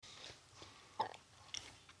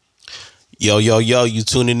Yo, you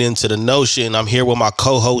tuning into The Notion. I'm here with my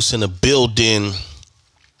co-host in the building.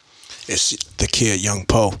 It's the kid, Young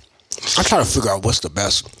Poe. I'm trying to figure out what's the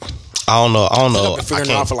best. I don't know. I've been figuring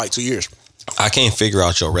it out for like 2 years. I can't figure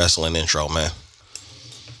out your wrestling intro, man.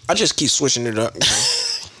 I just keep switching it up.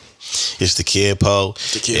 It's the kid Poe.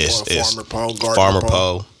 The kid Poe, Farmer Poe, Gardener Farmer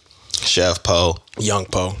Poe, Chef Poe, Young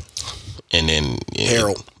Poe, and then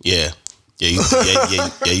Harold. You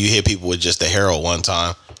hit people with just the Harold one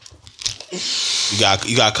time. You got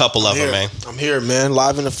a couple of them, man. I'm here, man.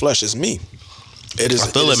 Live in the flesh. It's me. It is. I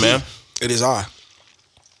feel it, man. It is I.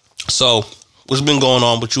 So, what's been going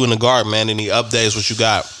on with you in the garden, man? Any updates? What you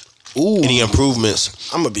got? Ooh. Any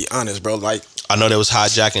improvements? I'm gonna be honest, bro. Like, I know they was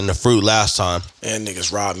hijacking the fruit last time. And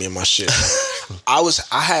niggas robbed me of my shit. This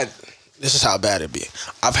is how bad it be.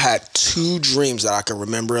 I've had 2 dreams that I can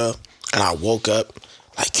remember of, and I woke up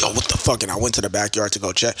like, yo, what the fuck? And I went to the backyard to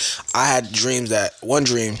go check. I had dreams that, one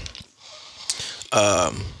dream,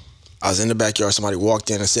 I was in the backyard, somebody walked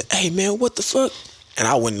in and said, hey man, what the fuck? And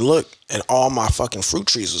I went and looked, and all my fucking fruit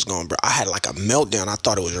trees was gone, bro. I had like a meltdown. I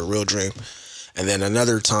thought it was a real dream. And then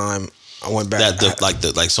another time, I went back.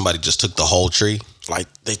 Like somebody just took the whole tree? Like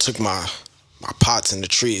they took my pots and the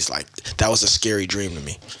trees. Like that was a scary dream to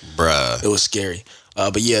me. Bruh. It was scary.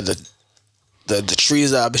 But yeah, the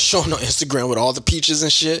trees that I've been showing on Instagram with all the peaches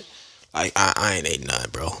and shit, like I ain't ate none,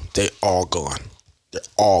 bro. They all gone. They're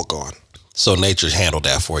all gone. So nature's handled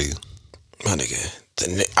that for you. My nigga.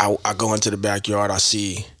 I go into the backyard, I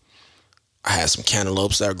had some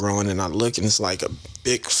cantaloupes that are growing, and I look, and it's like a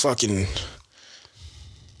big fucking,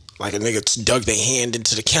 like a nigga dug their hand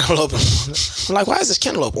into the cantaloupe. I'm like, why is this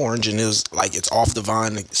cantaloupe orange? And it was like, it's off the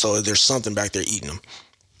vine, so there's something back there eating them.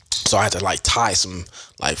 So I had to like tie some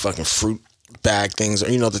like fucking fruit bag things, or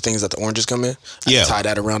you know the things that the oranges come in? I had to tie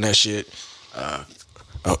that around that shit,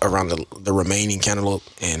 around the remaining cantaloupe,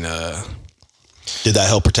 and did that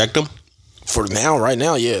help protect them? For now, right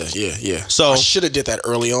now, yeah. So I should have did that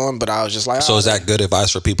early on, but I was just like, so is that good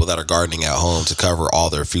advice for people that are gardening at home to cover all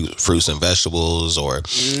their fruits and vegetables, or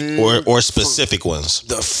specific ones?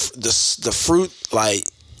 The fruit, like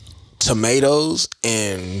tomatoes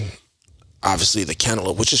and obviously the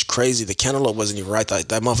cantaloupe, which is crazy. The cantaloupe wasn't even right. That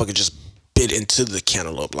motherfucker just bit into the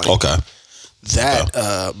cantaloupe. Like, okay.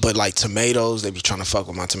 But like tomatoes, they be trying to fuck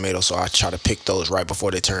with my tomatoes, so I try to pick those right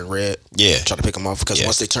before they turn red. Yeah, try to pick them off because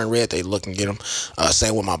once they turn red, they look and get them.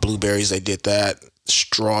 Same with my blueberries, they did that.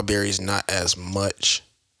 Strawberries, not as much,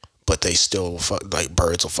 but they still like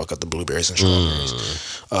birds will fuck up the blueberries and strawberries.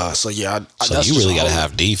 So yeah, so you really gotta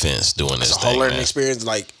have defense doing this. It's a whole learning experience.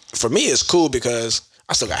 Like for me, it's cool because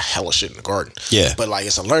I still got hella shit in the garden. Yeah. But like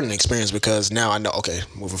it's a learning experience because now I know, okay,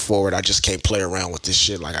 moving forward, I just can't play around with this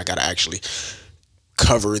shit. Like I gotta actually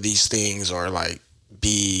cover these things or like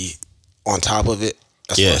be on top of it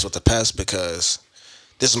as far as with the pests, because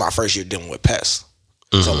this is my first year dealing with pests.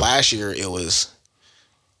 Mm-hmm. So last year it was,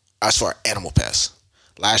 as far as animal pests,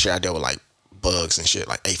 last year I dealt with like bugs and shit,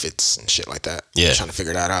 like aphids and shit like that. Yeah. Trying to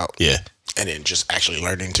figure that out. Yeah. And then just actually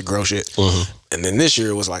learning to grow shit. Mm-hmm. And then this year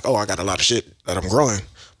it was like, oh, I got a lot of shit that I'm growing,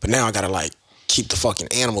 but now I gotta like keep the fucking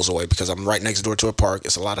animals away because I'm right next door to a park.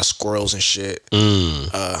 It's a lot of squirrels and shit.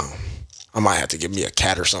 I might have to give me a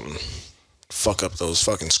cat or something. Fuck up those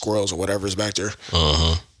fucking squirrels or whatever is back there.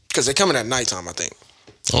 Because they coming at nighttime, I think.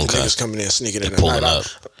 Okay. The niggas coming in, sneaking in at pulling night. up.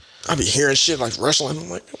 I be hearing shit like rustling. I'm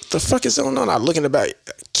like, what the fuck is going on? I look in the back.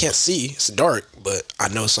 I can't see. It's dark, but I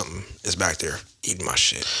know something is back there eating my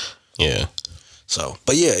shit. Yeah. So,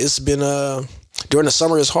 but yeah, it's been, during the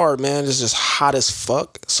summer it's hard, man. It's just hot as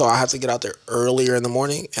fuck. So I have to get out there earlier in the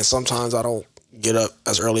morning. And sometimes I don't get up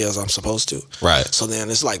as early as I'm supposed to. Right. So then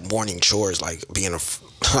it's like morning chores, like being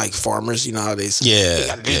like farmers, you know how they say, you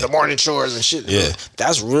gotta do the morning chores and shit. Yeah.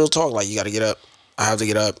 That's real talk. Like you gotta get up. I have to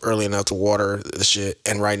get up early enough to water the shit.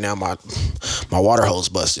 And right now my water hose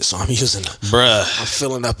busted. So I'm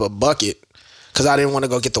filling up a bucket because I didn't want to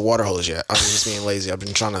go get the water hose yet. I was just being lazy. I've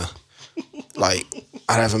been trying to, like,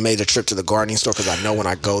 I haven't made a trip to the gardening store because I know when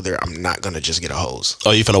I go there, I'm not going to just get a hose.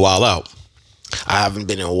 Oh, you finna wild out? I haven't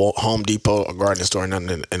been in a Home Depot or gardening store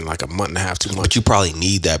nothing in like a month and a half, 2 months. But you probably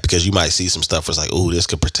need that because you might see some stuff where it's like, ooh, this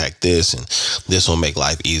could protect this and this will make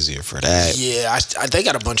life easier for that. Yeah, they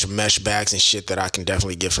got a bunch of mesh bags and shit that I can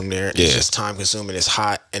definitely get from there. It's just time consuming. It's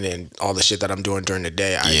hot, and then all the shit that I'm doing during the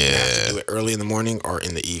day, I have to do it early in the morning or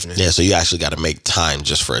in the evening. Yeah, so you actually got to make time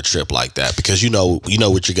just for a trip like that because you know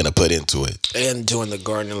what you're gonna put into it. And doing the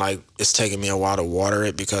gardening, like it's taking me a while to water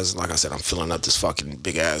it because, like I said, I'm filling up this fucking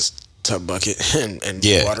big ass tub bucket and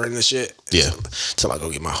watering the shit till I go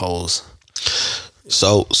get my hose.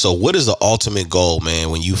 So what is the ultimate goal, man,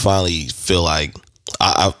 when you finally feel like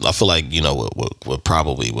I feel like, you know, what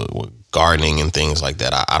gardening and things like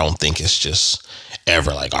that, I don't think it's just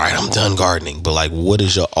ever like, all right, I'm done gardening. But like, what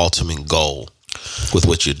is your ultimate goal with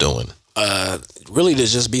what you're doing? Really to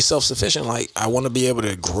just be self-sufficient. Like, I want to be able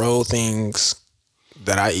to grow things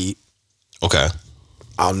that I eat. Okay.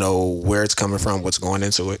 I'll know where it's coming from, what's going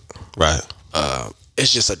into it. Right.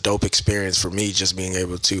 It's just a dope experience for me, just being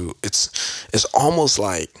able to, it's almost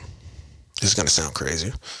like, this is going to sound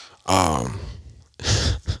crazy.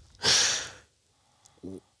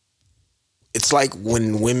 It's like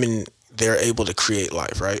when women, they're able to create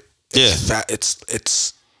life, right?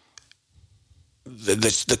 It's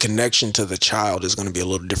the connection to the child is going to be a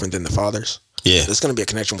little different than the father's. Yeah. There's going to be a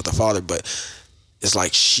connection with the father, but it's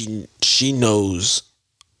like she knows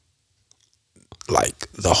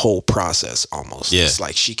like the whole process almost. Yeah. It's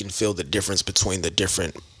like she can feel the difference between the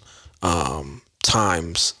different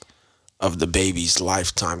times of the baby's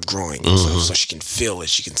lifetime growing. So she can feel it,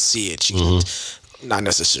 she can see it, she can not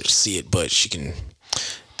necessarily see it, but she can,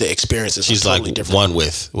 the experiences she's are totally like different. one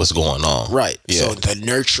with what's going on. Right. Yeah. So the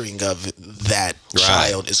nurturing of that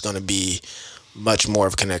child is going to be much more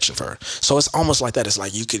of a connection for her. So it's almost like that. It's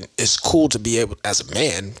like it's cool to be able, as a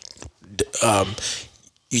man,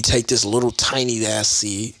 you take this little tiny ass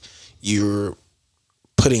seed, you're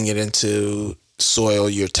putting it into soil,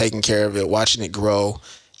 you're taking care of it, watching it grow,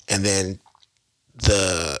 and then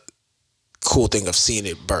the cool thing of seeing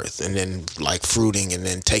it birth and then like fruiting and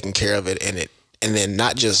then taking care of it and then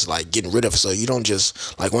not just like getting rid of it. So you don't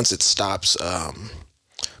just like, once it stops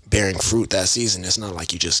bearing fruit that season, it's not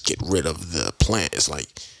like you just get rid of the plant. It's like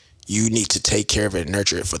you need to take care of it and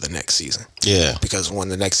nurture it for the next season. Yeah. Because when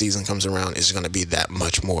the next season comes around, it's going to be that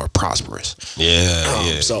much more prosperous.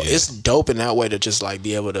 So it's dope in that way to just like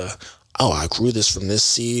be able to, I grew this from this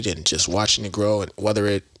seed, and just watching it grow, and whether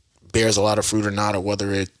it bears a lot of fruit or not, or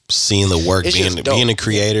whether it, seeing the work, being a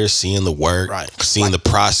creator, seeing the work, seeing like, the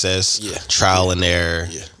process, trial and error.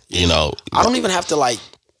 You know, I don't even have to like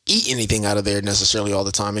eat anything out of there necessarily all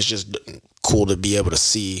the time. It's just cool to be able to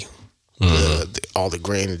see all the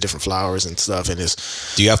grain and different flowers and stuff. And it's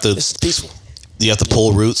peaceful. Do you have to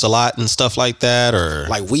pull roots a lot and stuff like that, or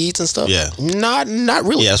like weeds and stuff? Yeah, not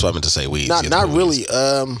really. Yeah, that's what I meant to say. Weeds. Not really.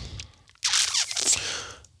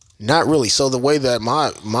 Not really. So the way that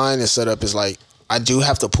mine is set up is like, I do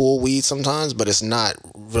have to pull weeds sometimes, but it's not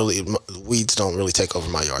really, weeds don't really take over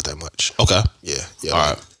my yard that much. Okay. Yeah. All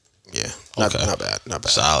right. Yeah. Not bad.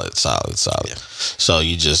 Solid. Yeah. So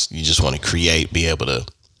you just want to create, be able to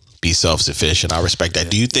be self-sufficient. I respect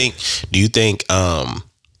that. Yeah. Do you think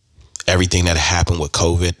everything that happened with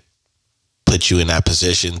COVID put you in that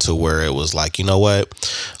position to where it was like, you know what,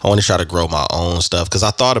 I want to try to grow my own stuff? Because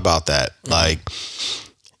I thought about that. Like,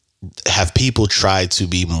 have people tried to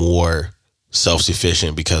be more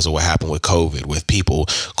self-sufficient because of what happened with COVID, with people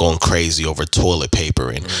going crazy over toilet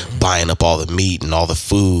paper and buying up all the meat and all the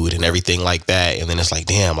food and everything like that? And then it's like,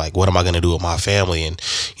 damn, like, what am I going to do with my family? And,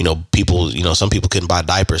 people, some people couldn't buy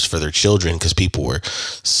diapers for their children because people were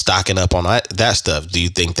stocking up on that stuff. Do you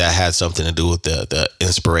think that had something to do with the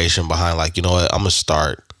inspiration behind, like, you know what, I'm going to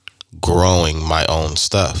start growing my own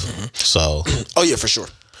stuff? So. Oh yeah, for sure.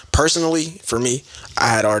 Personally, for me, I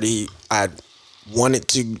had wanted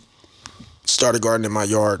to start a garden in my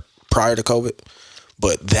yard prior to COVID,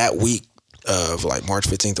 but that week of like March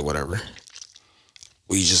 15th or whatever,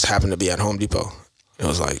 we just happened to be at Home Depot. It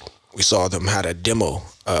was like, we saw them had a demo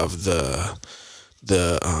of the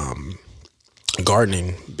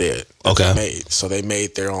gardening bed that they made. So they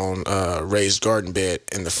made their own raised garden bed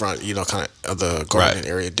in the front, kind of the garden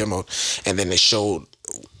area demoed, and then they showed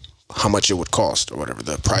how much it would cost or whatever,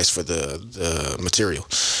 the price for the material.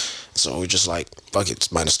 So we just like, fuck it,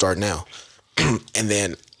 might as start now. And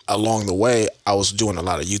then along the way, I was doing a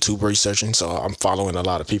lot of YouTube researching. So I'm following a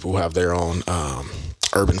lot of people who have their own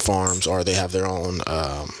urban farms, or they have their own,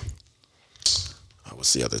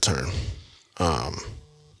 what's the other term? I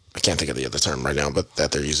can't think of the other term right now, but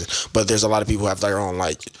that they're using. But there's a lot of people who have their own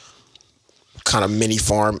like kind of mini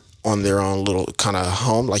farm on their own little kind of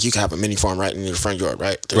home. Like you can have a mini farm right in your front yard,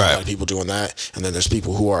 right? There's a lot of people doing that. And then there's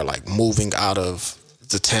people who are like moving out of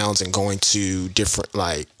the towns and going to different,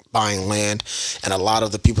 like buying land. And a lot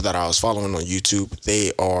of the people that I was following on YouTube,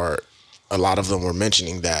 a lot of them were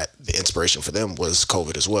mentioning that the inspiration for them was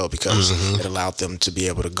COVID as well, because it allowed them to be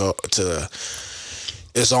able to go to,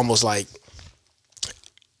 it's almost like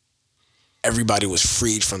everybody was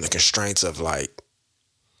freed from the constraints of like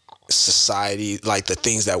society, like the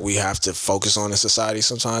things that we have to focus on in society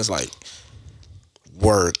sometimes, like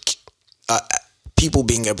work, people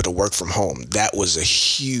being able to work from home. That was a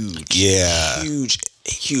huge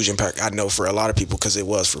impact, I know, for a lot of people, because it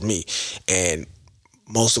was for me. And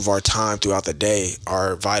most of our time throughout the day,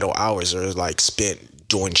 our vital hours are like spent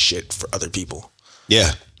doing shit for other people.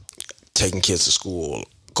 Yeah. Taking kids to school,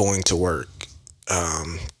 going to work,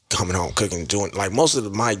 coming home, cooking, doing like most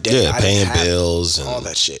of my day. Yeah, paying bills and all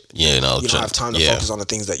that shit. You know, you don't have time to focus on the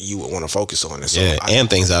things that you would want to focus on. And so and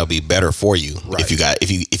things that would be better for you right.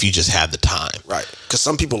 if you just had the time. Right, because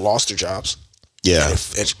some people lost their jobs. Yeah,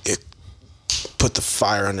 it put the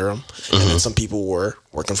fire under them, and then some people were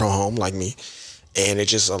working from home like me, and it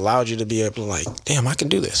just allowed you to be able to like, damn, I can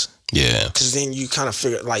do this. Yeah, because then you kind of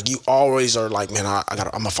figure like you always are like, man, I'm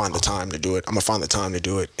gonna find the time to do it. I'm gonna find the time to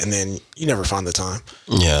do it, and then you never find the time.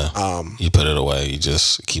 Yeah, you put it away. You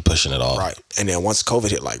just keep pushing it off. Right, and then once COVID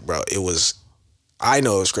hit, like, bro, I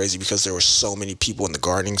know it was crazy because there were so many people in the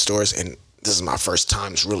gardening stores, and this is my first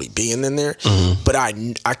time really being in there. But I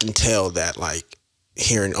can tell that like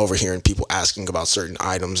overhearing people asking about certain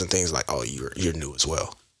items and things like, oh, you're new as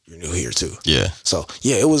well. You're new here too. Yeah. So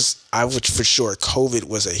yeah, I would for sure. COVID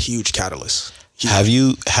was a huge catalyst. Have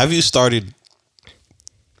you started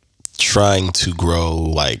trying to grow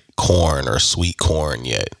like corn or sweet corn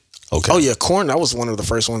yet? Okay. Oh yeah, corn. That was one of the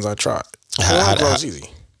first ones I tried. Corn grows easy.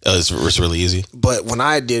 It's really easy. But when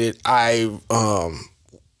I did it, I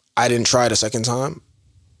didn't try it a second time.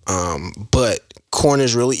 But corn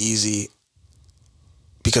is really easy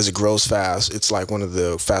because it grows fast. It's like one of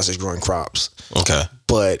the fastest growing crops. Okay.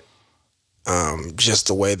 But just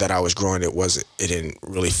the way that I was growing it didn't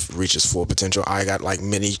really reach its full potential. I got like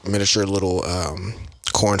miniature little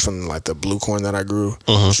corn from like the blue corn that I grew,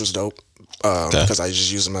 which was dope. Because I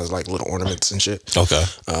just use them as like little ornaments and shit. Okay.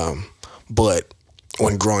 But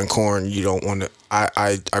when growing corn, you don't want to.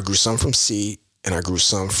 I grew some from seed, and I grew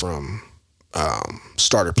some from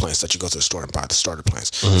starter plants that you go to the store and buy the starter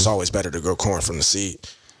plants. It's always better to grow corn from the seed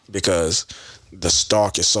because the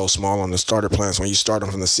stalk is so small on the starter plants. When you start them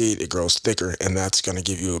from the seed, it grows thicker, and that's going to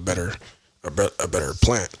give you a better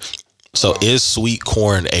plant. So is sweet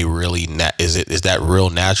corn a really is that real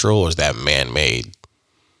natural or is that man made?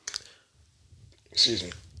 Excuse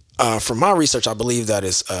me. From my research, I believe that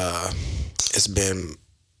it's been,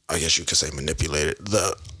 I guess you could say, manipulated.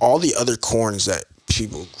 All the other corns that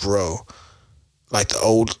people grow, like the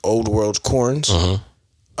old world corns,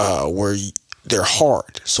 where they're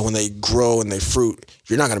hard. So when they grow and they fruit,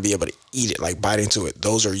 you're not going to be able to eat it, like bite into it.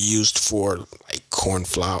 Those are used for like corn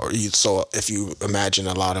flour. So if you imagine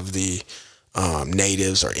a lot of the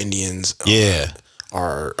natives or Indians,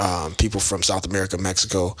 or people from South America,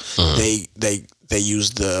 Mexico, they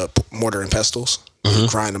use the mortar and pestles,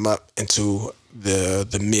 grind them up into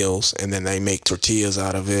the meals, and then they make tortillas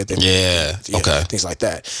out of it. Things like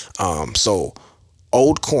that. So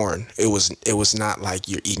old corn, it was not like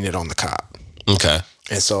you're eating it on the cob. Okay.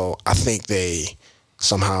 And so I think they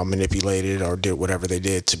somehow manipulated or did whatever they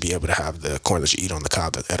did to be able to have the corn that you eat on the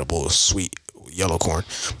cob, the edible, sweet, yellow corn.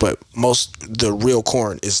 But the real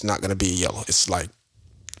corn is not going to be yellow. It's like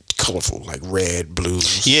colorful, like red, blue.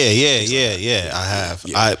 Yeah. I have.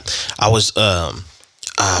 Yeah.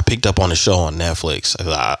 I picked up on a show on Netflix.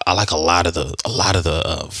 I like a lot of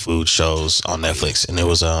the food shows on Netflix, and there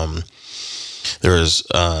was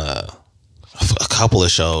a couple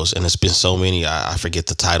of shows, and it's been so many I forget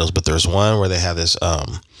the titles, but there's one where they have this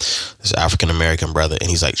African American brother, and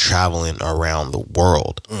he's like traveling around the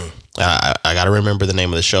world. I gotta remember the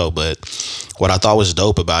name of the show, but what I thought was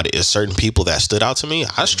dope about it is certain people that stood out to me.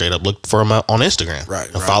 I straight up looked for him on Instagram,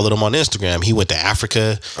 and followed him on Instagram. He went to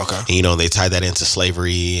Africa, and, they tied that into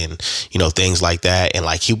slavery and things like that, and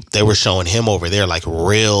like they were showing him over there like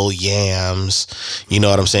real yams, you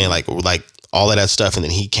know what I'm saying, like all of that stuff. And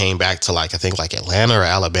then he came back to like, I think like Atlanta or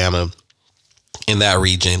Alabama, in that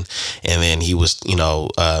region. And then he was,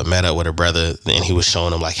 met up with a brother, and he was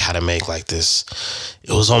showing him like how to make like this.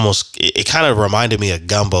 It was almost, it kind of reminded me of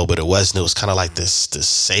gumbo, but it wasn't. It was kind of like this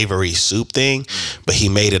savory soup thing, but he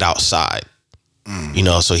made it outside.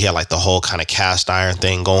 So he had like the whole kind of cast iron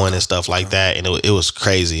thing going and stuff like that. And it was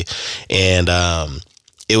crazy. And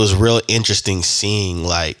it was real interesting seeing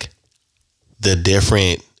like the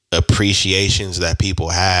different appreciations that people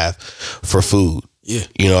have for food. Yeah.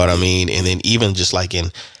 You know what I mean? And then even just like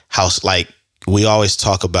in house, like we always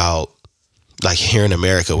talk about, like here in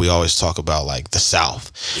America, we always talk about like the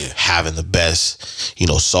South having the best,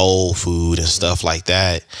 soul food and stuff like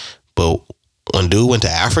that. But when dude went to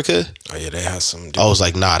Africa, they had some. I was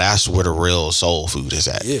like, nah, that's where the real soul food is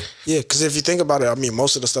at. Yeah. Because if you think about it, I mean,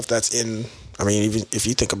 most of the stuff that's in, I mean, even if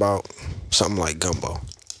you think about something like gumbo,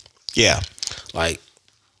 like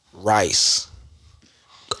rice,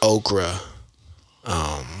 okra,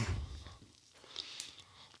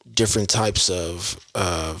 different types of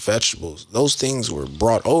vegetables, those things were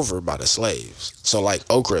brought over by the slaves. So like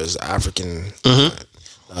okra is African.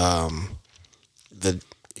 The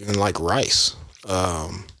even like rice.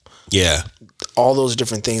 Yeah. All those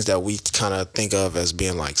different things that we kind of think of as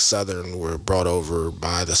being like Southern were brought over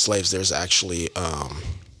by the slaves. There's actually, I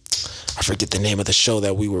forget the name of the show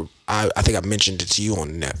that I think I mentioned it to you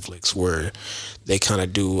on Netflix, where they kind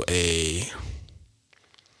of do a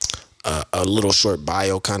little short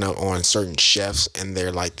bio kind of on certain chefs, and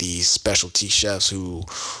they're like these specialty chefs who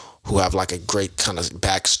have like a great kind of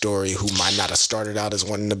backstory, who might not have started out as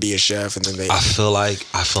wanting to be a chef, and then they. I feel like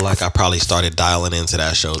I probably started dialing into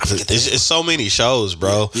that show. It's so many shows,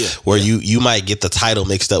 bro. Where you might get the title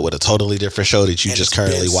mixed up with a totally different show that you just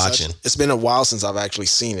currently watching. It's been a while since I've actually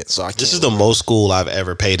seen it, so This is the most school I've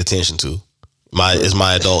ever paid attention to. My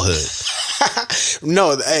adulthood.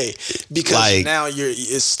 No, hey, because like, now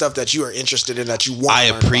it's stuff that you are interested in, that you want. I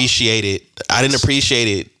appreciate it. I didn't appreciate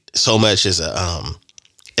it so much as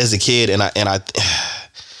a kid, and I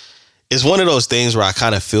it's one of those things where I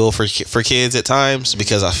kind of feel for kids at times,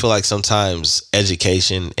 because I feel like sometimes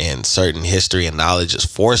education and certain history and knowledge is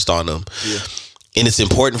forced on them. Yeah. And it's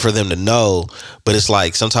important for them to know, but it's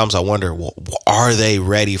like sometimes I wonder, well, are they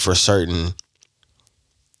ready for certain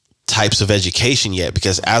types of education yet?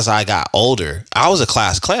 Because as I got older, I was a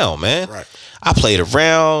class clown, man. Right. I played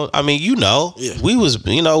around. I mean, we was,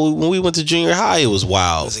 when we went to junior high, it was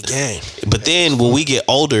wild. It was a game. But then when we get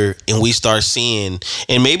older and we start seeing,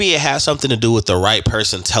 and maybe it has something to do with the right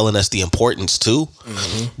person telling us the importance too.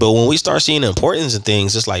 Mm-hmm. But when we start seeing the importance in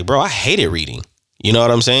things, it's like, bro, I hated reading. You know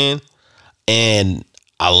what I'm saying? And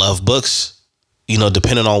I love books,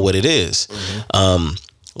 depending on what it is. Mm-hmm.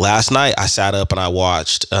 Last night I sat up and I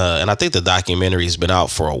watched, and I think the documentary's been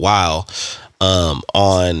out for a while,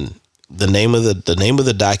 on the name of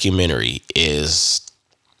the documentary is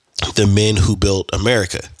The Men Who Built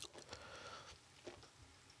America.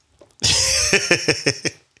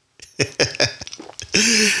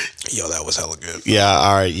 Yo, that was hella good. Yeah,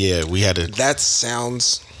 all right, yeah, we had to. That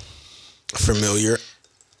sounds familiar.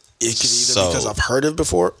 It could either because I've heard it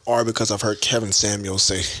before, or because I've heard Kevin Samuel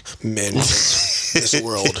say men in this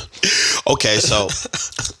world. Okay, so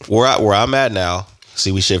where I'm at now,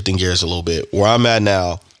 see, we shifting gears a little bit. Where I'm at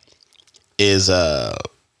now is the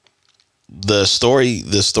story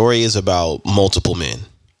is about multiple men.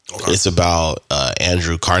 Okay. It's about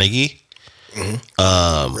Andrew Carnegie,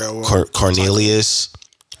 mm-hmm. Cornelius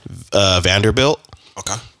Vanderbilt.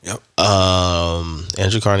 Okay. Yep.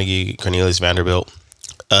 Andrew Carnegie, Cornelius Vanderbilt,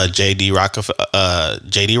 J.D.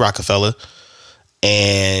 Rockefeller,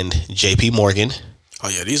 and J.P. Morgan. Oh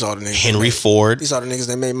yeah, these are the niggas. Henry Ford. These are the niggas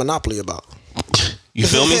they made Monopoly about. You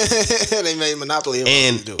feel me? They made Monopoly about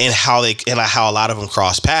and how a lot of them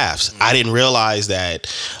cross paths. Mm-hmm. I didn't realize that.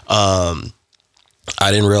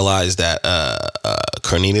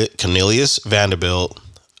 Cornelius Vanderbilt,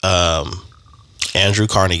 Andrew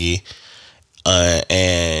Carnegie,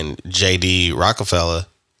 and J.D. Rockefeller,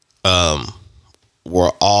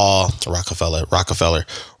 were all Rockefeller.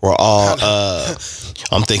 Were all.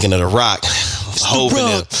 I'm thinking of The Rock. Hoping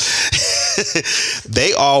them.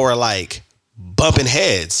 They all were like bumping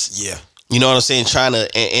heads. Yeah. You know what I'm saying? Trying to,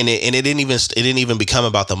 and it didn't even become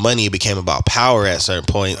about the money. It became about power at certain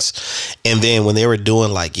points. And then when they were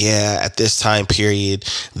doing at this time period,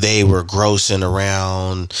 they were grossing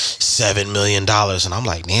around $7 million. And I'm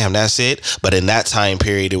like, damn, that's it. But in that time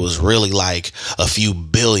period, it was really like a few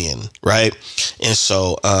billion, right? And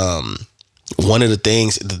so, one of the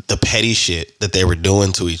things, the petty shit that they were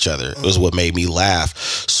doing to each other was what made me laugh.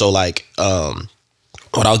 So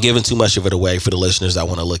without giving too much of it away for the listeners that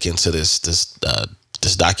want to look into this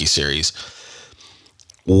docuseries,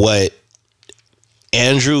 what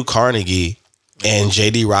Andrew Carnegie and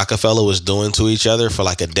J.D. Rockefeller was doing to each other for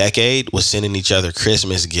like a decade was sending each other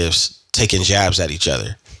Christmas gifts, taking jabs at each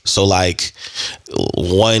other. So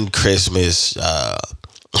one Christmas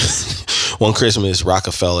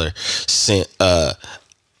Rockefeller sent a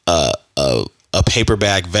paper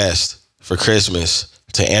bag vest for Christmas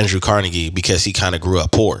to Andrew Carnegie because he kind of grew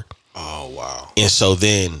up poor. Oh, wow. And so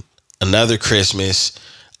then another Christmas,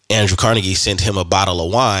 Andrew Carnegie sent him a bottle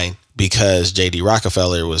of wine because J.D.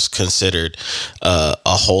 Rockefeller was considered a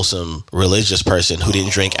wholesome religious person who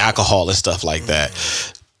didn't drink alcohol and stuff like that.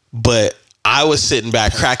 But I was sitting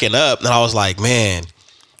back cracking up and I was like, man,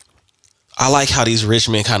 I like how these rich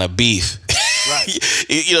men kind of beef. Right.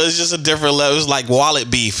 It's just a different level. It's like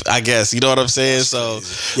wallet beef, I guess. You know what I'm saying? So,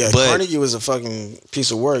 yeah, but Carnegie was a fucking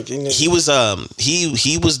piece of work. He was the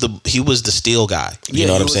steel guy. You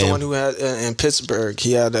know what I'm saying? He was the one who had in Pittsburgh.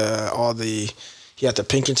 He had he had the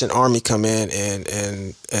Pinkerton Army come in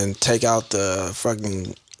and take out the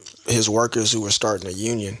fucking his workers who were starting a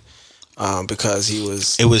union because he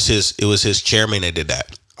was. It was his chairman that did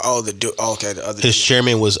that. Oh, okay, the other. His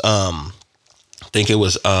chairman was I think it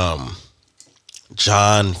was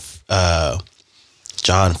John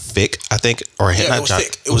Fick, I think, or Yeah, not it was John.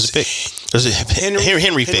 Fick. It was Fick. It was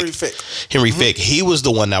Henry Fick. Henry Fick. He was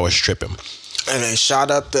the one that was tripping. And they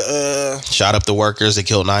shot up the workers. They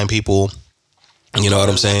killed 9 people. You know what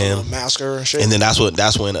I'm saying? Massacre and shit. And then that's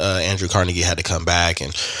when Andrew Carnegie had to come back.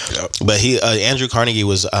 And but Andrew Carnegie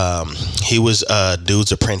was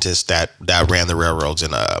dude's apprentice that ran the railroads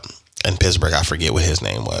in Pittsburgh. I forget what his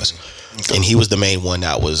name was. Okay. And he was the main one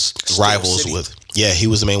that was rivals with. Yeah, he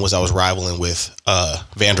was the main one that was rivaling with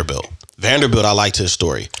Vanderbilt. Vanderbilt, I liked his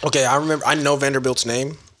story. Okay, I know Vanderbilt's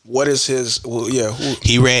name. What is his? Well, yeah,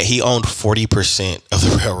 he owned 40% of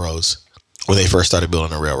the railroads when they first started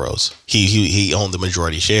building the railroads. He owned the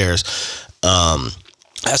majority shares.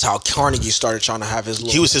 That's how Carnegie started trying to have his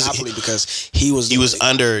little monopoly because he was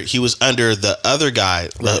under the other guy.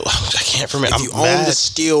 Right. I can't remember. If you own the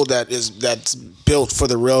steel that's built for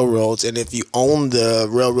the railroads, and if you own the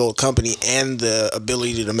railroad company and the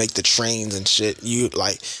ability to make the trains and shit,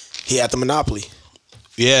 he had the monopoly.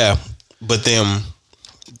 Yeah, but then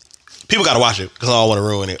people got to watch it because I don't want to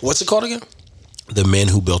ruin it. What's it called again? The Men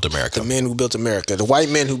Who Built America. The Men Who Built America. The White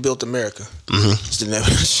Men Who Built America. Mm-hmm. It's the name.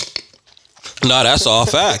 No, that's all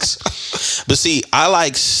facts. But see, I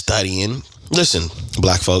like studying. Listen,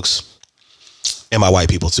 black folks, and my white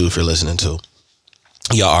people too, if you're listening too.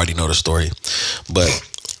 Y'all already know the story. But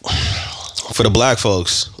for the black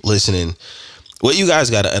folks listening, what you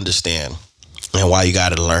guys got to understand and why you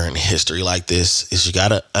got to learn history like this is you got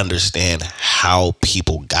to understand how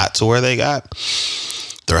people got to where they got.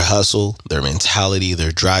 Their hustle, their mentality,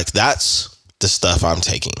 their drive. That's the stuff I'm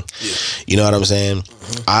taking. Yeah. You know what I'm saying?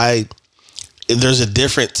 Mm-hmm. There's a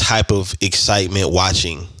different type of excitement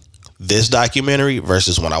watching this documentary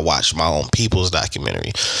versus when I watch my own people's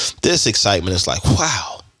documentary. This excitement is like,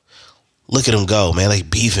 wow, look at them go, man. They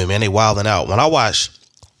beefing, man. They wilding out. When I watch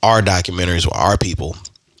our documentaries with our people,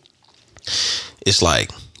 it's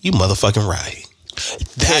like, you motherfucking right.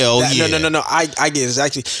 Hell yeah. No. I get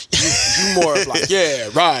exactly. You more of like, yeah,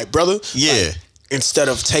 right, brother. Yeah. Like, instead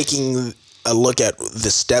of taking a look at the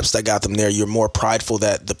steps that got them there, you're more prideful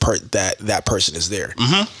that that person is there.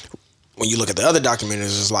 Mm-hmm. When you look at the other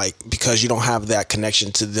documentaries, it's like, because you don't have that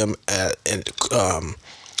connection to them and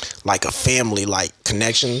like a family like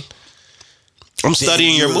connection. I'm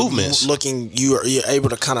studying your movements. You're able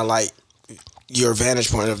to kind of like, your vantage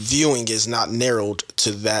point of viewing is not narrowed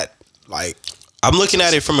to that. Like, I'm looking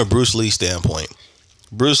at it from a Bruce Lee standpoint.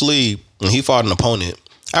 Bruce Lee, when he fought an opponent,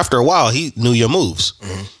 after a while, he knew your moves.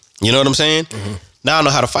 Mm-hmm. You know what I'm saying? Mm-hmm. Now I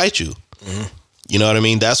know how to fight you. Mm-hmm. You know what I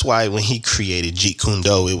mean? That's why when he created Jeet Kune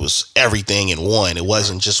Do, it was everything in one. It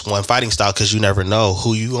wasn't just one fighting style because you never know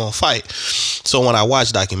who you gonna fight. So when I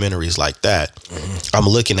watch documentaries like that, mm-hmm. I'm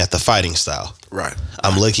looking at the fighting style. Right.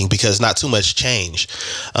 I'm looking because not too much change.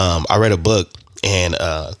 I read a book and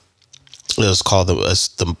it was called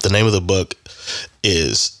the name of the book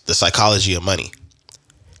is The Psychology of Money.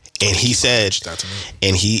 And he said,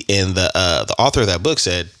 and the author of that book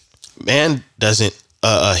said,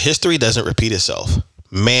 history doesn't repeat itself.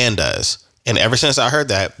 Man does. And ever since I heard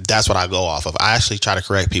that, that's what I go off of. I actually try to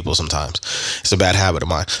correct people sometimes. It's a bad habit of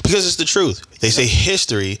mine because it's the truth. They say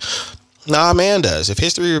history. Nah, man does. If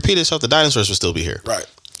history repeated itself, the dinosaurs would still be here. Right.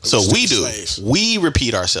 So we do. We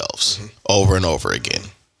repeat ourselves over and over again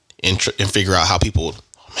and figure out how people,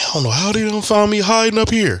 I don't know how they done found me hiding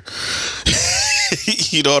up here.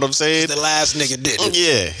 You know what I'm saying? The last nigga did it.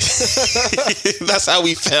 Yeah. That's how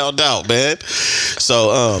we found out, man.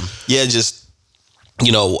 So, just,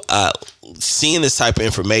 seeing this type of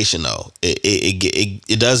information, though,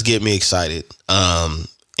 it does get me excited.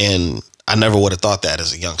 And I never would have thought that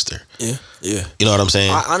as a youngster. Yeah. Yeah. You know what I'm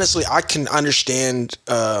saying? Honestly, I can understand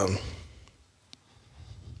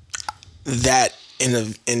that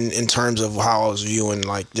in terms of how I was viewing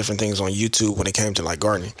like different things on YouTube when it came to like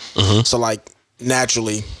gardening. Mm-hmm. So like,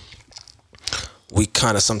 naturally, we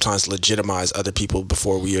kind of sometimes legitimize other people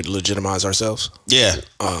before we legitimize ourselves. Yeah.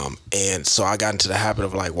 And so I got into the habit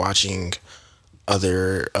of like watching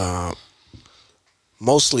other,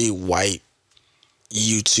 mostly white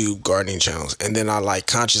YouTube gardening channels. And then I like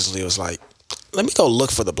consciously was like, let me go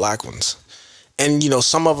look for the black ones. And,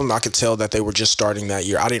 some of them I could tell that they were just starting that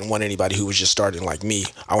year. I didn't want anybody who was just starting like me.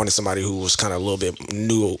 I wanted somebody who was kind of a little bit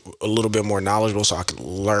new, a little bit more knowledgeable so I could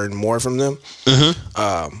learn more from them.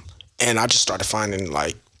 Mm-hmm. And I just started finding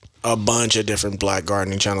like a bunch of different black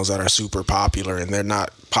gardening channels that are super popular, and they're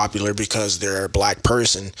not popular because they're a black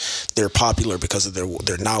person. They're popular because of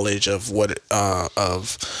their knowledge of what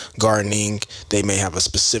of gardening. They may have a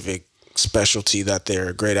specific specialty that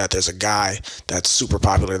they're great at. There's a guy that's super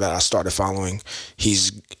popular that I started following.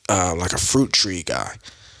 He's like a fruit tree guy.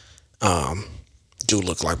 Dude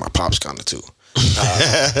look like my pops kind of too.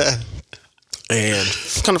 And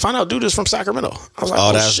kind of find out, dude is from Sacramento. I was like,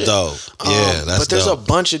 oh, that's shit. Dope. Yeah, that's but there's dope. a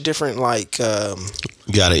bunch of different like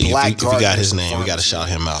You got it. If you got his name, we got to farmers. shout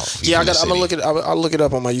him out. Yeah, I'm gonna look it. I'll look it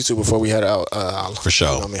up on my YouTube before we head out. For sure.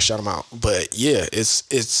 You know, I mean, shout him out. But yeah,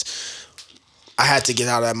 it's. I had to get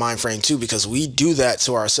out of that mind frame too, because we do that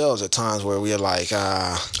to ourselves at times where we're like,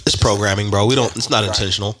 it's programming, bro. We don't. It's not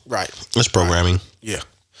intentional. Right. It's programming. Right. Yeah.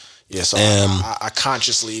 Yeah. So I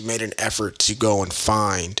consciously made an effort to go and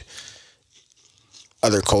find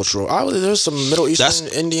other cultural. There's some Middle Eastern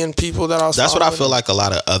Indian people that I was. That's what I feel like a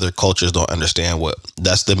lot of other cultures don't understand.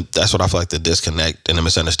 That's what I feel like the disconnect and the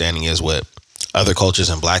misunderstanding is with other cultures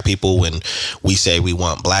and black people when we say we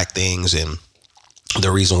want black things, and the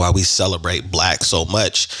reason why we celebrate black so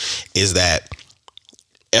much is that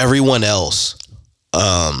everyone else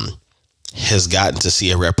has gotten to see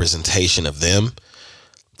a representation of them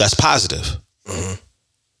that's positive. Mm-hmm.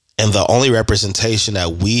 And the only representation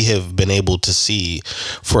that we have been able to see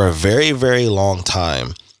for a very, very long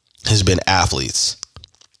time has been athletes.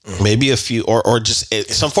 Mm-hmm. Maybe a few, or just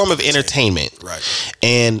some form of entertainment. Right.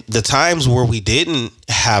 And the times where we didn't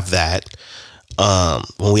have that,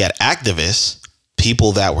 when we had activists,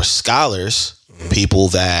 people that were scholars, mm-hmm. people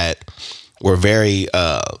that were very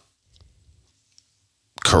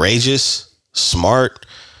courageous, smart,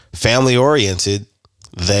 family oriented,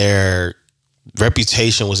 their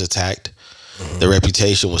reputation was attacked. Mm-hmm. Their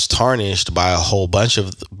reputation was tarnished by a whole bunch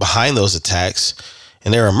of behind those attacks,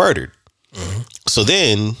 and they were murdered. Mm-hmm. So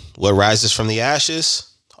then what rises from the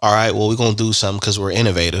ashes? All right, well, we're going to do something because we're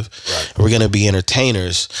innovative. Right. We're going to be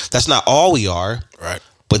entertainers. That's not all we are. Right.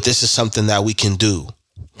 But this is something that we can do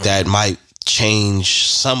that might change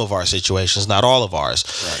some of our situations, not all of ours.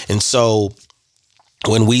 Right. And so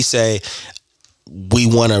when we say we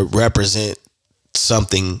want to represent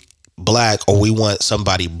something black, or we want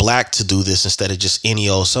somebody black to do this instead of just any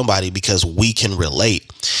old somebody because we can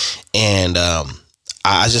relate. And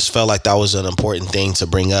I just felt like that was an important thing to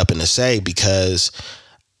bring up and to say, because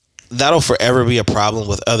that'll forever be a problem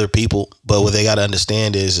with other people. But what they got to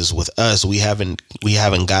understand is with us, we haven't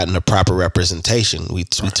gotten a proper representation. We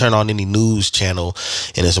turn on any news channel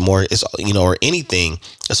and it's or anything,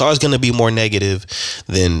 it's always going to be more negative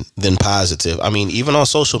than positive. I mean, even on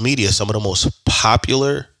social media, some of the most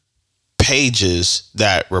popular pages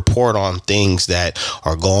that report on things that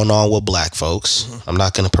are going on with black folks, mm-hmm. I'm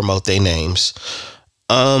not going to promote their names.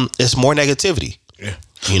 It's more negativity. Yeah.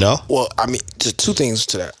 You know? Well, I mean, just two things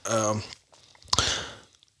to that.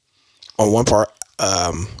 On one part,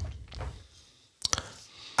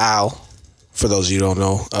 Al, for those of you who don't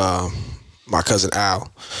know, my cousin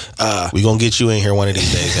Al. We gonna get you in here one of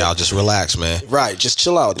these days, Al. Just relax, man. Right, just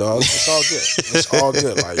chill out, dog. It's all good. It's all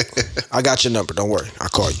good. Like, I got your number. Don't worry, I'll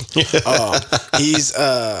call you. He's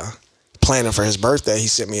planning for his birthday. He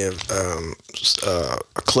sent me a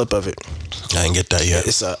clip of it. I didn't get that yet.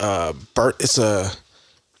 It's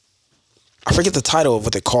I forget the title of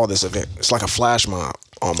what they call this event. It's like a flash mob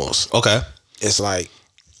almost. Okay. It's like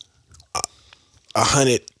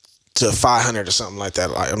 100 to 500 or something like that.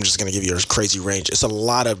 Like, I'm just gonna give you a crazy range. It's a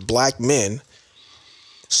lot of black men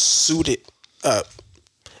suited up,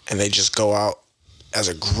 and they just go out as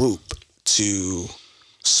a group to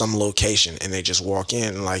some location, and they just walk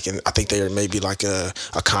in, and I think there may be like a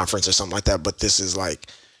conference or something like that. But this is like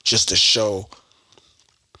just to show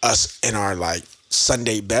us in our like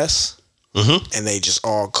Sunday best, mm-hmm. and they just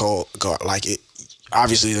all go like it.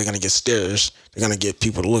 Obviously, they're gonna get stares. They're gonna get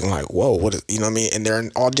people looking like, "Whoa, what is?" You know what I mean? And they're in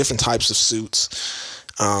all different types of suits.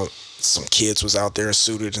 Some kids was out there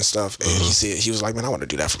suited and stuff, and mm-hmm. he was like, "Man, I want to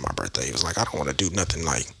do that for my birthday." He was like, "I don't want to do nothing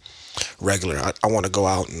like regular. I want to go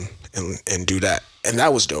out and do that." And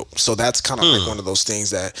that was dope. So that's kind of like one of those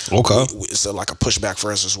things that it's like a pushback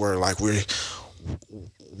for us, is where like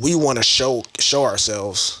we want to show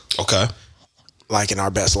ourselves, like in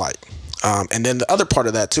our best light. And then the other part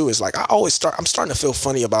of that too is like I'm starting to feel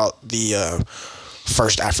funny about the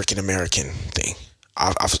first African American thing.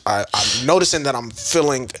 I'm noticing that I'm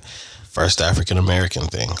feeling first African American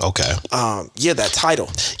thing. Okay. Yeah, that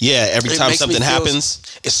title. Yeah, every time something happens,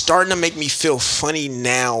 it's starting to make me feel funny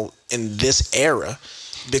now in this era,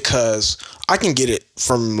 because I can get it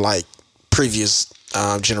from like previous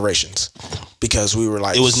generations, because we were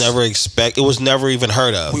like, it was never even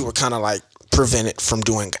heard of. We were kind of like prevented from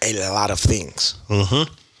doing a lot of things.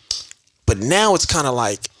 Mm-hmm. But now it's kind of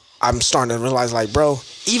like I'm starting to realize, like, bro,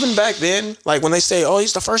 even back then, like when they say, "Oh,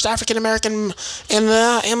 he's the first African American in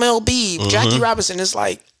the MLB," Jackie Robinson, it's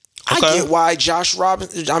like, I get why Josh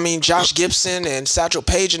Gibson and Satchel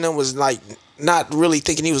Paige and them was like not really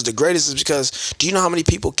thinking he was the greatest, is because do you know how many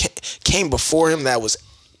people came before him that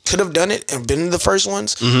could have done it and been the first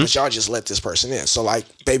ones, but y'all just let this person in. So like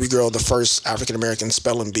Baby Girl, the first African American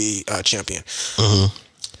spelling bee champion,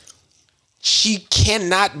 she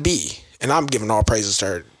cannot be. And I'm giving all praises to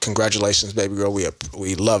her. Congratulations, Baby Girl.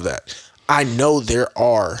 We love that. I know there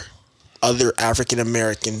are other African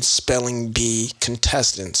American spelling bee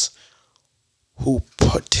contestants who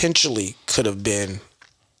potentially could have been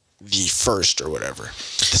the first or whatever.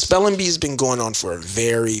 The spelling bee has been going on for a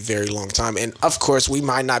very, very long time. And of course, we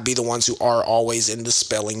might not be the ones who are always in the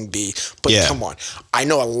spelling bee. But come on. I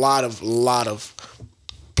know a lot of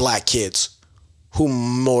black kids who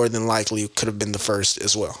more than likely could have been the first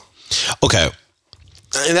as well. Okay.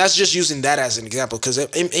 And that's just using that as an example, because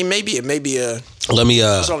it may be a. Let me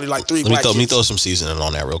it's only like three. Let me throw some seasoning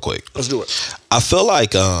on that real quick. Let's do it. I feel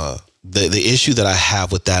like the issue that I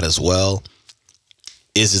have with that as well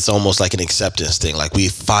is it's almost like an acceptance thing. Like we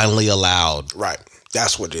finally allowed. Right.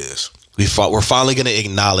 That's what it is. We're finally going to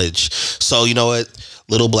acknowledge. So you know what,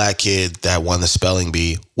 little black kid that won the spelling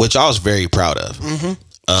bee, which I was very proud of. Mm-hmm.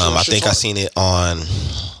 I think I seen it on.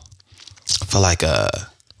 For like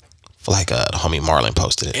the homie Marlon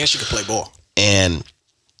posted it. And she could play ball. And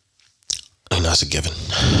it's a given.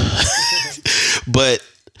 But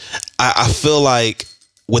I feel like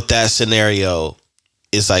with that scenario,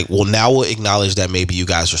 it's like, well, now we'll acknowledge that maybe you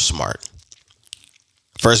guys are smart.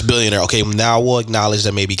 First billionaire. Okay, now we'll acknowledge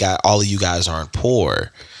that maybe all of you guys aren't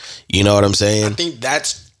poor. You know what I'm saying? I think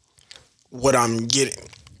that's what I'm getting.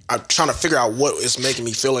 I'm trying to figure out what is making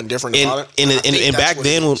me feel indifferent about it. And back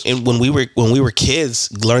then, when we were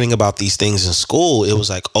kids learning about these things in school, it was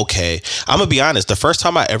like, okay, I'm gonna be honest. The first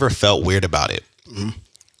time I ever felt weird about it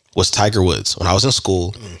was Tiger Woods when I was in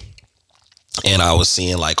school, and I was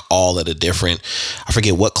seeing like all of the different. I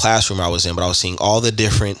forget what classroom I was in, but I was seeing all the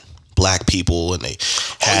different black people, and they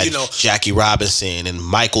had Jackie Robinson and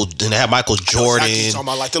they had Michael Jordan. Talking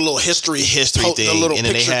about like the little history thing, and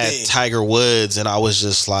then they had Tiger Woods, and I was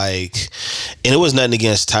just like, and it was nothing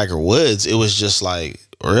against Tiger Woods. It was just like,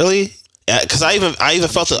 really, because I even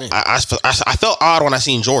felt I felt odd when I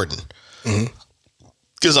seen Jordan.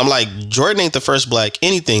 Because I'm like, Jordan ain't the first black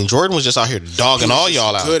anything. Jordan was just out here dogging all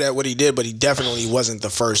y'all out. Good at what he did, but he definitely wasn't the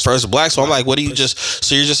first black. So I'm like, what do you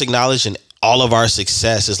so you're just acknowledging all of our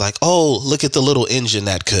success is like, oh, look at the little engine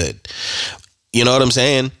that could. You know what I'm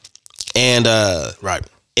saying? And right.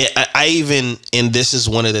 I even, and this is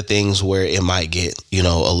one of the things where it might get,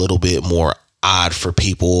 a little bit more odd for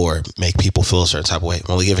people or make people feel a certain type of way. I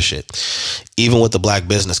don't give a shit. Even with the black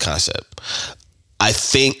business concept, I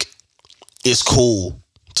think it's cool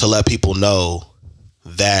to let people know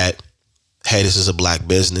that, hey, this is a black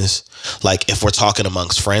business. Like if we're talking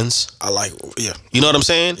amongst friends. You know what I'm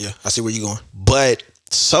saying? Yeah, I see where you're going. But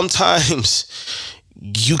sometimes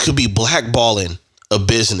you could be blackballing a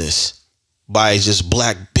business by just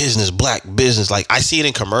black business. Like I see it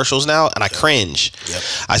in commercials now and I cringe. Yep.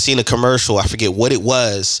 I seen a commercial, I forget what it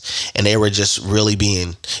was, and they were just really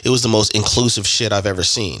it was the most inclusive shit I've ever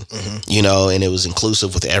seen. And it was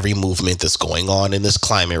inclusive with every movement that's going on in this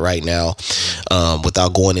climate right now,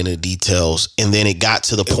 without going into details. And then it got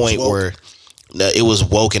to the point where it was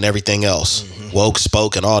woke and everything else. Woke,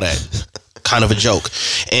 spoke, and all that. Kind of a joke.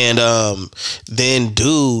 And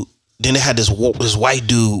then it had this white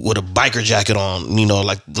dude with a biker jacket on,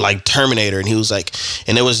 like Terminator, and he was like,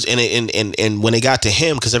 and it was, and when it got to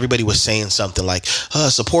him, because everybody was saying something like,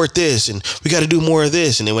 support this, and we got to do more of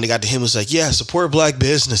this, and then when it got to him, it was like, yeah, support black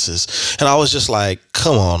businesses, and I was just like,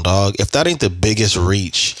 come on, dog, if that ain't the biggest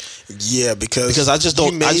reach. Yeah, because I just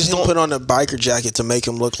don't. I just don't put on a biker jacket to make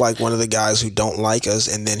him look like one of the guys who don't like us,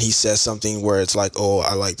 and then he says something where it's like, oh,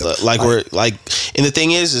 I like that. And the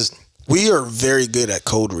thing is we are very good at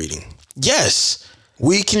code reading. Yes.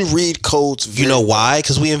 We can read codes. You know why?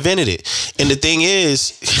 Because we invented it. And the thing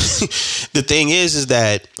is, is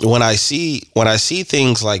that when I see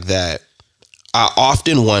things like that, I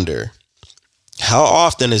often wonder, how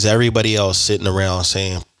often is everybody else sitting around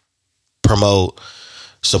saying, promote,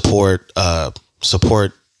 support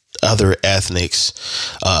other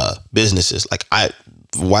ethnics, businesses? Like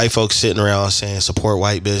white folks sitting around saying support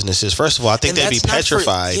white businesses. First of all, I think they'd be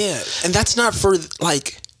petrified. And that's not for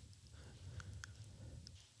like.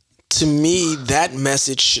 To me, that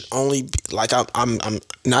message should only be like I'm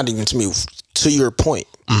not even to me. To your point,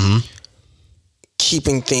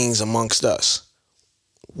 keeping things amongst us.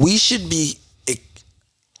 We should be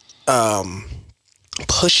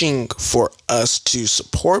pushing for us to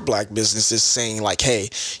support black businesses, saying like, hey,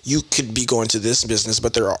 you could be going to this business,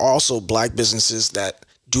 but there are also black businesses that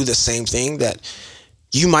do the same thing that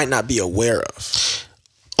you might not be aware of.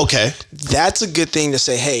 Okay. That's a good thing to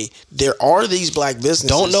say, hey, there are these black businesses.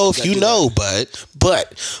 Don't know if you know, but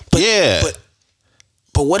yeah.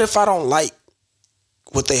 But what if I don't like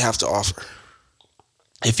what they have to offer?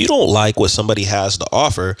 If you don't like what somebody has to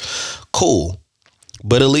offer, cool.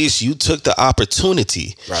 But at least you took the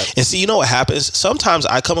opportunity. Right. And see, you know what happens? Sometimes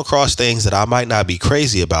I come across things that I might not be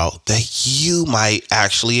crazy about that you might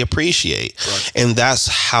actually appreciate. Right. And that's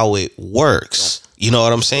how it works. Right. You know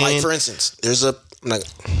what I'm saying? Like, for instance, there's a... I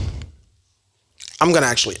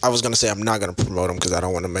was going to say I'm not going to promote them because I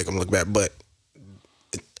don't want to make them look bad, but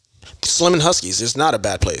Slim and Husky's is not a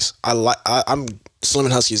bad place. I'm Slim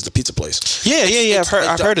and Husky's, the pizza place. Yeah.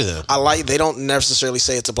 I've heard of them. They don't necessarily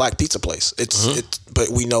say it's a black pizza place. But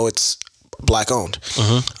we know it's black owned.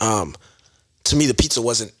 Mm-hmm. To me, the pizza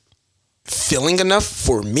wasn't filling enough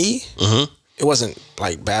for me. Mm-hmm. It wasn't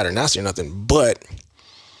like bad or nasty or nothing, but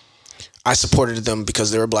I supported them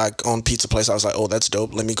because they're a black owned pizza place. I was like, oh, that's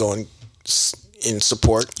dope. Let me go and in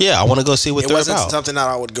support. Yeah, I want to go see what they're about. It wasn't something that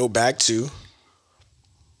I would go back to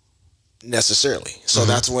necessarily. So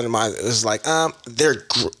that's when it was like, they're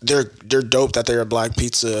dope that they're a black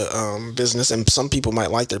pizza business, and some people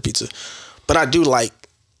might like their pizza, but I do like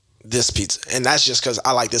this pizza, and that's just because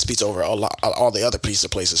I like this pizza over all the other pizza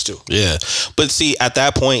places too. Yeah, but see, at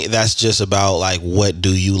that point, that's just about like, what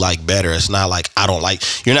do you like better? It's not like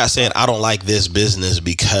you're not saying I don't like this business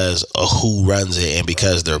because of who runs it and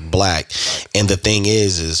because they're black. Right. And the thing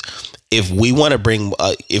is if we want to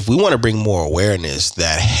bring more awareness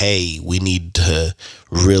that, hey, we need to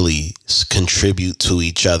really contribute to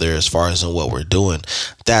each other as far as in what we're doing,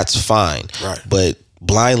 that's fine. Right. But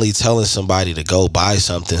blindly telling somebody to go buy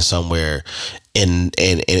something somewhere and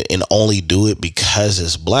only do it because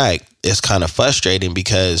it's black, it's kind of frustrating,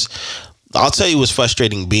 because I'll tell you what's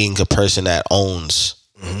frustrating being a person that owns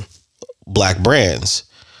black brands.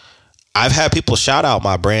 I've had people shout out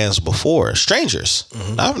my brands before, strangers,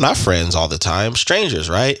 not friends all the time, strangers,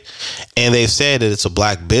 right? And they've said that it's a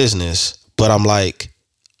black business, but I'm like,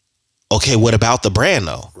 okay, what about the brand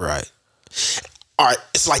though? Right. All right,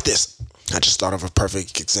 it's like this. I just thought of a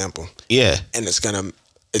perfect example. Yeah. And it's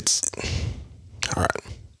all right.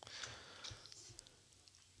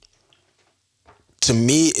 To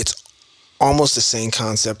me, it's almost the same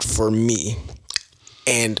concept for me.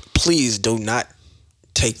 And please do not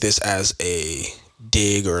take this as a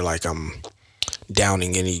dig or like I'm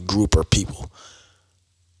downing any group or people.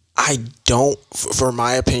 For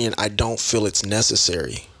my opinion, I don't feel it's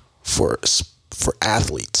necessary for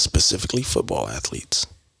athletes, specifically football athletes,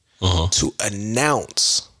 to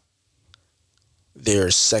announce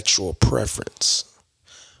their sexual preference.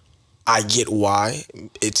 I get why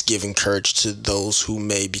it's giving courage to those who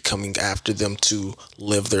may be coming after them to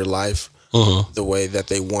live their life the way that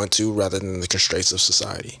they want to, rather than the constraints of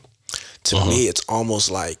society. To me, it's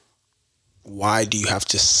almost like, why do you have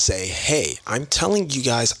to say, hey, I'm telling you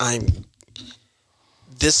guys I'm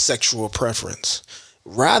this sexual preference,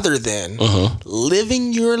 rather than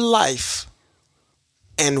living your life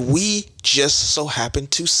and we just so happen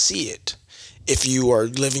to see it. If you are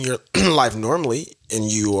living your life normally and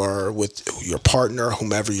you are with your partner,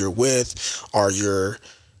 whomever you're with, or you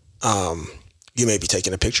may be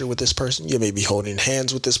taking a picture with this person, you may be holding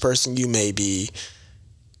hands with this person, you may be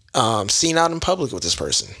seen out in public with this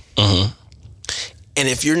person. And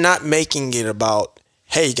if you're not making it about,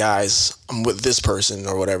 hey guys, I'm with this person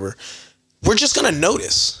or whatever, we're just gonna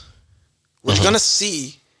notice. We're gonna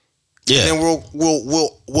see, and then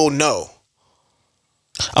we'll know.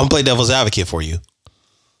 I'm gonna play devil's advocate for you.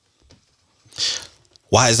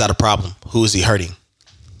 Why is that a problem? Who is he hurting?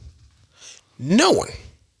 No one.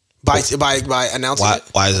 By announcing it?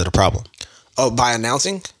 Why is it a problem? Oh, by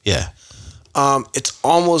announcing? Yeah. It's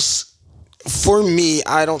almost, for me,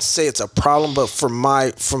 I don't say it's a problem, but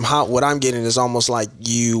what I'm getting is almost like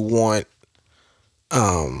you want,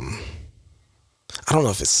 I don't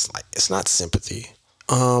know if it's not sympathy.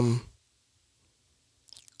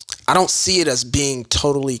 I don't see it as being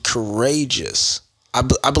totally courageous. I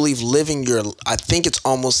believe I think it's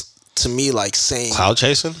almost, to me, like saying cloud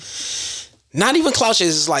chasing. Not even cloud chasing.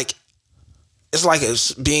 It's like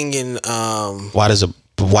it's being in. Why does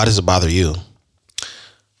it bother you?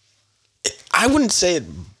 I wouldn't say it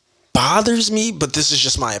bothers me, but this is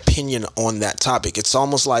just my opinion on that topic. It's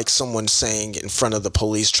almost like someone saying in front of the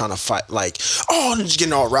police trying to fight, like, oh, just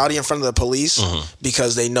getting all rowdy in front of the police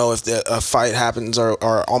because they know if a fight happens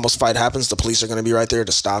or almost fight happens, the police are going to be right there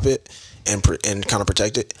to stop it and kind of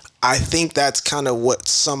protect it. I think that's kind of what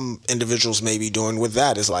some individuals may be doing with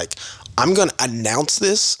that, is like, I'm going to announce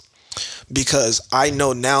this because I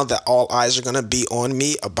know now that all eyes are going to be on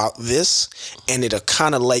me about this, and it'll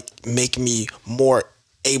kind of like make me more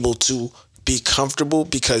able to be comfortable,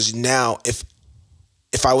 because now if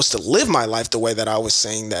I was to live my life the way that I was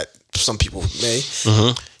saying that some people may,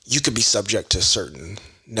 you could be subject to certain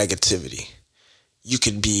negativity. You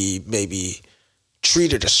could be maybe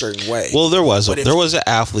treated a certain way. Well, there was an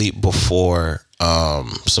athlete before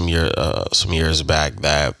some years back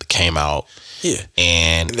that came out. Yeah,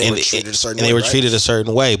 and they were treated a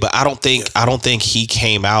certain way, but I don't think he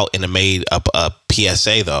came out and made up a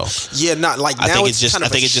PSA though. Yeah, not like now. I think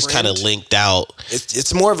it just kind of linked out.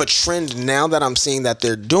 It's more of a trend now that I'm seeing that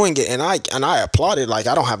they're doing it, and I applaud it. Like,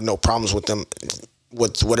 I don't have no problems with them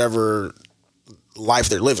with whatever life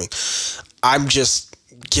they're living. I'm just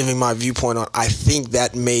giving my viewpoint on. I think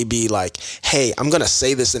that may be like, hey, I'm gonna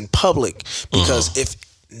say this in public because if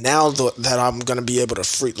now that I'm going to be able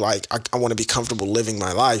to I want to be comfortable living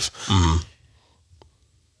my life.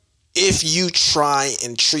 If you try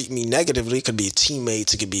and treat me negatively, it could be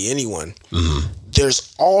teammates, it could be anyone.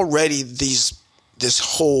 There's already the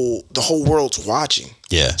whole world's watching.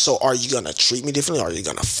 Yeah. So are you going to treat me differently? Are you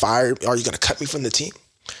going to fire? Are you going to cut me from the team?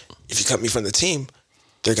 If you cut me from the team,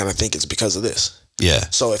 they're going to think it's because of this. Yeah.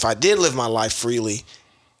 So if I did live my life freely,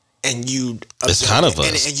 and you it's kind of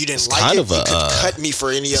and you didn't like it, you could cut me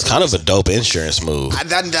for any other it's kind reason. Of a dope insurance move.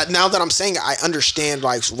 Now that I'm saying it, I understand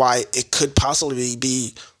like why it could possibly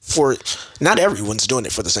be for, not everyone's doing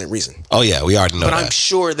it for the same reason. Oh yeah, we already know but that. I'm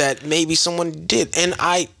sure that maybe someone did, and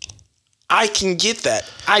I can get that.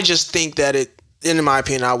 I just think that in my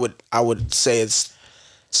opinion, I would say it's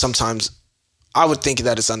sometimes, I would think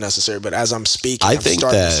that it's unnecessary, but as I'm speaking, I'm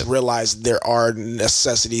starting to realize there are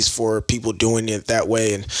necessities for people doing it that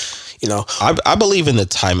way, and I believe in the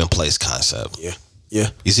time and place concept. Yeah.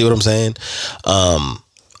 You see what I'm saying?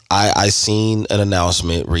 I seen an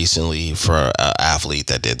announcement recently for an athlete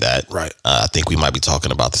that did that. Right. I think we might be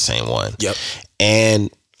talking about the same one. Yep. And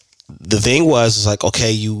the thing was, it's like,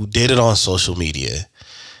 okay, you did it on social media.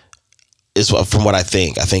 Is from what I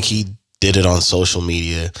think. I think he did it on social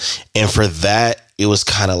media, and for that it was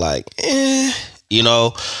kind of like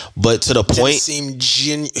but to the point,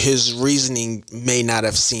 his reasoning may not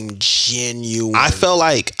have seemed genuine. I felt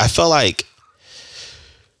like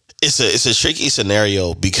it's a tricky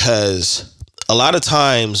scenario, because a lot of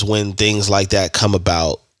times when things like that come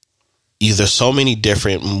about, there's so many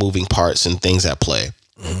different moving parts and things at play.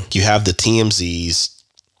 You have the TMZs,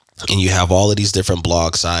 and you have all of these different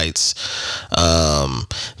blog sites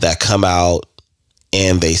that come out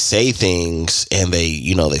and they say things, and they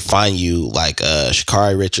find you, like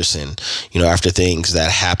Sha'Carri Richardson, after things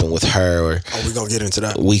that happened with her. We're going to get into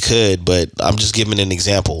that. We could, but I'm just giving an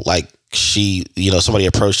example. Like, she, somebody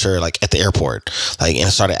approached her like at the airport, like, and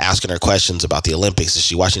started asking her questions about the Olympics. Is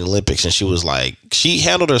she watching the Olympics? And she was like, she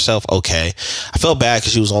handled herself okay. I felt bad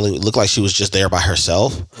because looked like she was just there by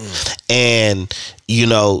herself. And, she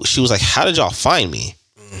was like, how did y'all find me?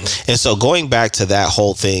 And so going back to that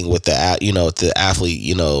whole thing with the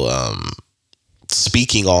athlete,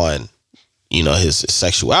 speaking on, his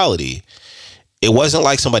sexuality, it wasn't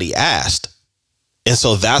like somebody asked. And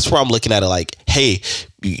so that's where I'm looking at it like, hey,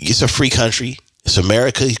 it's a free country. It's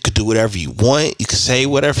America. You could do whatever you want. You can say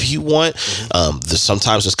whatever you want.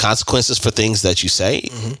 Sometimes there's consequences for things that you say,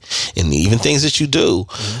 and even things that you do.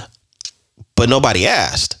 But nobody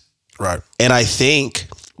asked. Right. And I think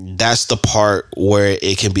that's the part where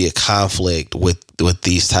it can be a conflict with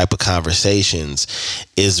these type of conversations,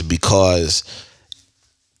 is because,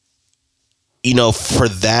 for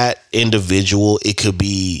that individual, it could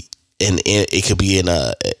be an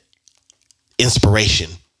inspiration.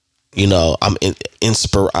 I'm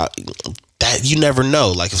that you never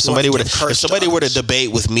know. Like, if somebody were to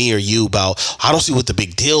debate with me or you about, I don't see what the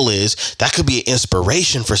big deal is, that could be an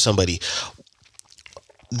inspiration for somebody.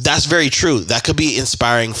 That's very true. That could be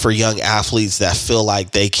inspiring for young athletes that feel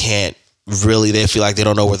like they feel like they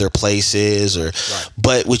don't know where their place is,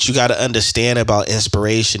 but what you got to understand about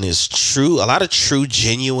inspiration is a lot of true,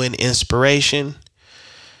 genuine inspiration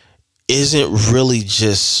isn't really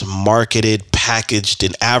just marketed, packaged,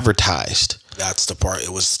 and advertised. That's the part. It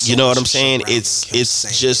was so you know what much I'm saying? surrounding It's him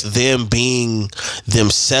saying just it. them being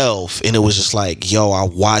themselves, and it was just like, yo, I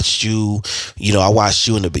watched you. I watched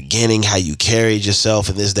you in the beginning, how you carried yourself,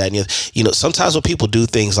 and this, that, and the other. Sometimes when people do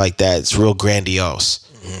things like that, it's real grandiose.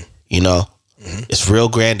 Mm-hmm. It's real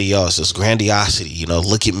grandiose. It's grandiosity.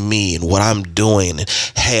 Look at me and what I'm doing, and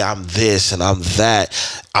hey, I'm this and I'm that.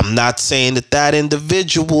 I'm not saying that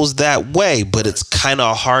individual's that way, but it's kind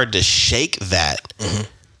of hard to shake that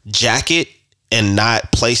jacket and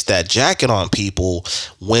not place that jacket on people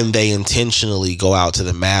when they intentionally go out to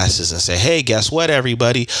the masses and say, hey, guess what,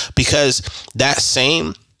 everybody? Because that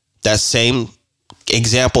same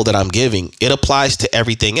example that I'm giving, it applies to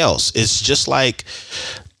everything else. It's just like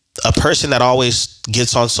a person that always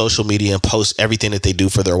gets on social media and posts everything that they do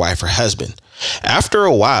for their wife or husband. After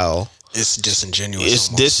a while, it's disingenuous.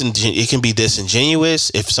 It can be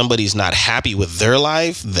disingenuous. If somebody's not happy with their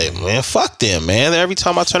life, man, fuck them, man. Every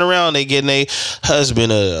time I turn around, they getting a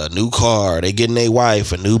husband a new car, they getting a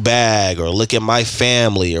wife a new bag, or look at my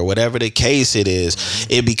family, or whatever the case it is.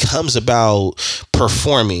 It becomes about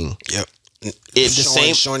performing. Yep. It's the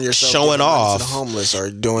same, showing yourself, showing off to the homeless, or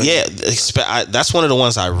doing. Yeah, that's one of the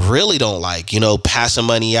ones I really don't like. Passing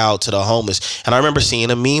money out to the homeless. And I remember seeing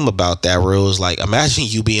a meme about that where it was like, imagine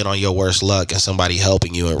you being on your worst luck and somebody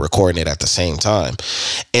helping you and recording it at the same time.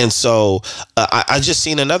 And so I just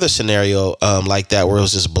seen another scenario like that where it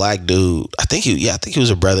was this black dude. I think he was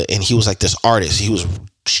a brother, and he was like this artist. He was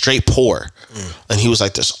straight poor, and he was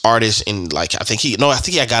like this artist, and like I think he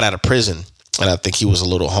got out of prison. And I think he was a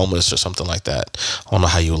little homeless or something like that. I don't know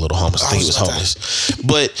how you were a little homeless. I think he was homeless.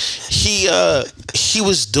 But he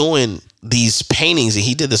was doing these paintings, and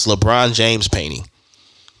he did this LeBron James painting.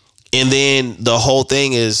 And then the whole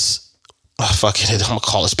thing is, fuck it, I'm going to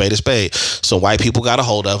call a spade a spade. So white people got a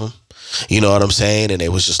hold of him. You know what I'm saying? And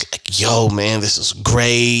it was just like, yo, man, this is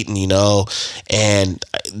great. And, and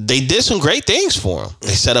they did some great things for him. They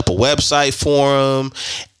set up a website for him,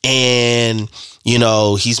 and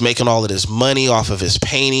he's making all of this money off of his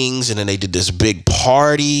paintings. And then they did this big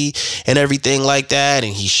party and everything like that.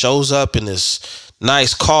 And he shows up in this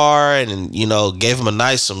nice car, and gave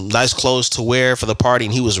him some nice clothes to wear for the party.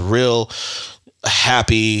 And he was real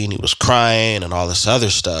happy, and he was crying and all this other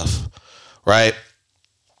stuff. Right.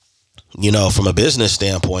 From a business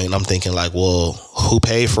standpoint, I'm thinking like, well, who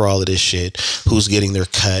paid for all of this shit? Who's getting their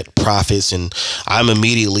profits? And I'm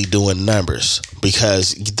immediately doing numbers,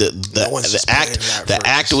 because the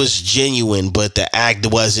act was genuine, but the act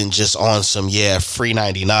wasn't just on some free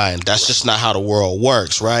 99. That's just not how the world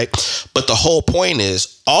works, right? But the whole point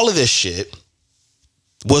is, all of this shit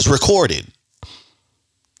was recorded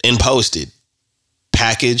and posted,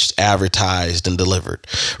 packaged, advertised, and delivered,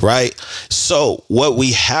 right? So what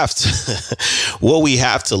we have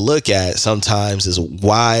to look at sometimes is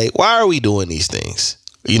why are we doing these things?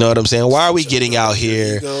 You know what I'm saying? Why are we getting out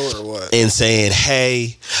here and saying,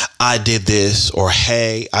 hey, I did this, or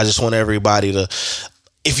hey, I just want everybody to...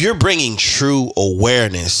 If you're bringing true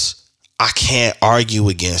awareness, I can't argue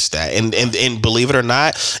against that. And believe it or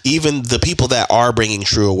not, even the people that are bringing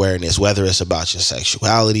true awareness, whether it's about your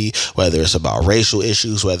sexuality, whether it's about racial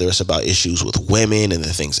issues, whether it's about issues with women and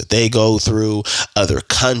the things that they go through, other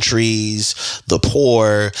countries, the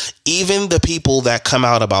poor, even the people that come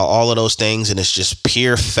out about all of those things and it's just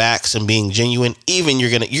pure facts and being genuine, even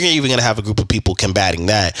you're even gonna have a group of people combating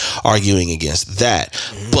that, arguing against that.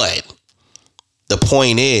 But the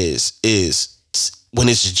point is when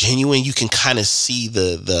it's genuine, you can kind of see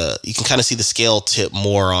the scale tip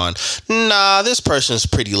more on, nah, this person's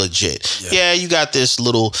pretty legit. Yeah, you got this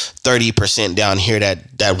little 30% down here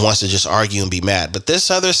that wants to just argue and be mad. But this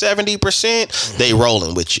other 70%, they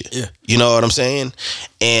rolling with you. Yeah. You know what I'm saying?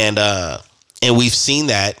 And we've seen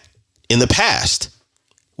that in the past.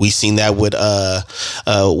 We've seen that with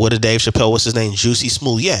what did Dave Chappelle, what's his name? Juicy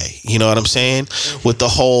Smoulier. You know what I'm saying? With the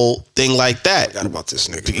whole thing like that. I forgot about this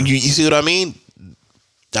nigga. You see what I mean?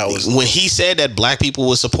 That was when he said that black people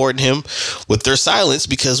was supporting him with their silence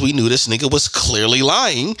because we knew this nigga was clearly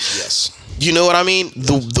lying. Yes. You know what I mean?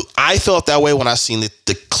 I felt that way when I seen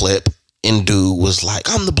the clip, and dude was like,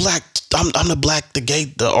 I'm the black, the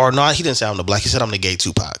gay, or not. He didn't say I'm the black. He said I'm the gay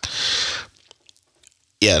Tupac.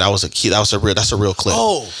 Yeah, that's a real clip.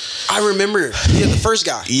 Oh, I remember. Yeah, the first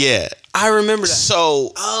guy. Yeah. I remember that.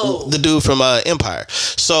 So, the dude from Empire.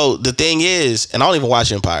 So, the thing is, and I don't even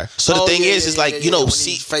watch Empire. So, the thing is like, you know,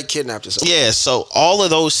 see, fake kidnapped or something. Yeah, so all of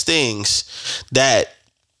those things that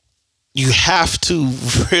you have to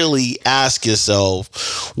really ask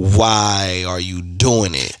yourself, why are you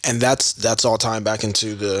doing it? And that's all tying back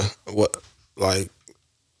into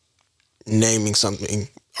naming something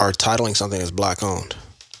or titling something as black owned.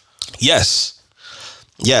 Yes.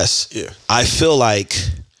 Yeah. I feel like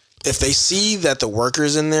if they see that the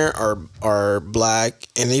workers in there are black,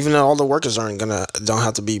 and even though all the workers don't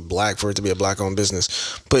have to be black for it to be a black owned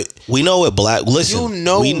business, but we know it black. Listen,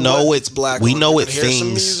 we know it's black. We know it. Hear some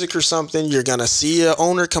music or something. You're gonna see an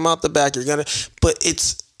owner come out the back. But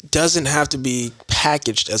it's doesn't have to be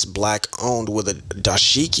packaged as black owned with a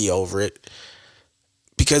dashiki over it,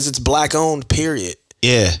 because it's black owned. Period.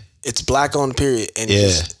 Yeah, it's black owned. Period.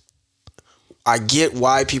 And I get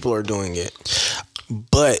why people are doing it.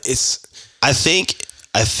 But I think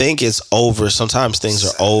it's over. Sometimes things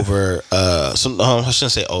are over. I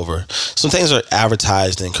shouldn't say over. Some things are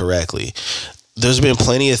advertised incorrectly. There's been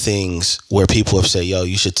plenty of things where people have said, "Yo,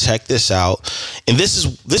 you should check this out." And this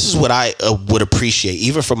is what I would appreciate,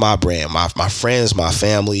 even for my brand, my friends, my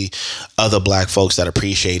family, other black folks that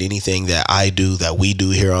appreciate anything that I do, that we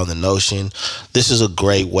do here on The Notion. This is a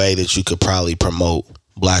great way that you could probably promote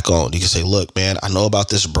black owned. You can say, "Look, man, I know about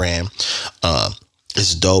this brand.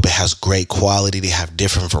 It's dope. It has great quality. They have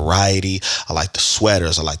different variety. I like the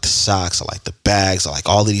sweaters. I like the socks. I like the bags. I like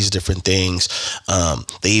all of these different things.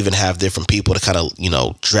 They even have different people to kind of,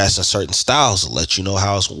 dress in certain styles to let you know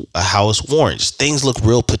how it's worn. Just things look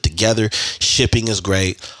real put together. Shipping is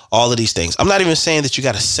great. All of these things. I'm not even saying that you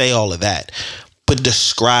got to say all of that, but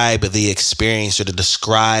describe the experience or to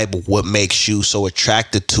describe what makes you so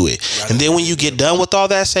attracted to it. And then when you get done with all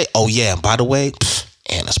that, say, oh yeah, and by the way,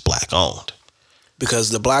 and it's black owned. Because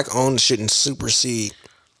the black owned shouldn't supersede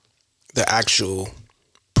the actual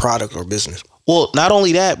product or business. Well, not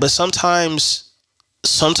only that, but sometimes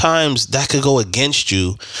that could go against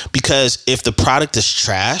you, because if the product is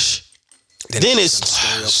trash, then it's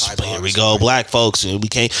here we go, black folks, and we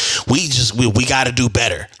got to do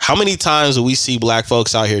better. How many times do we see black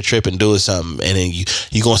folks out here tripping, doing something, and then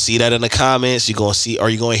you gonna see that in the comments? You gonna see, or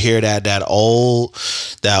you gonna hear that old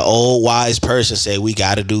wise person say we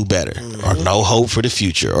got to do better, or no hope for the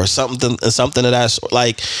future, or something of that sort.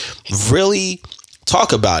 Like, really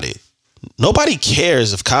talk about it. Nobody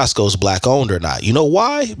cares if Costco's black owned or not. You know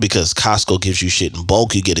why? Because Costco gives you shit in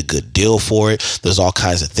bulk. You get a good deal for it. There's all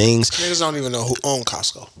kinds of things. Niggas don't even know who own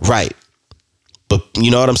Costco. Right. But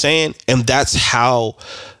you know what I'm saying? And that's how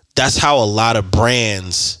a lot of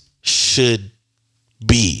brands should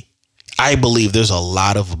be. I believe there's a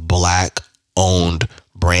lot of black owned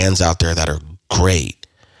brands out there that are great.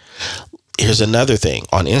 Here's another thing.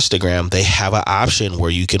 On Instagram, they have an option where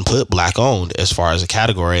you can put black owned as far as a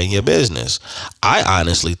category in your business. I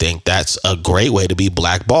honestly think that's a great way to be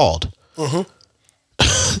blackballed. Because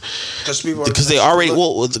they already,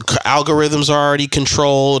 the algorithms are already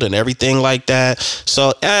controlled and everything like that.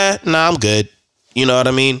 So, I'm good. You know what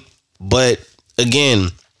I mean? But again,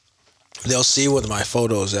 they'll see with my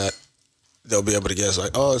photos that they'll be able to guess,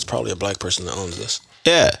 like, oh, it's probably a black person that owns this.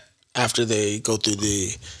 Yeah. After they go through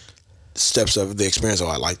the steps of the experience. Oh,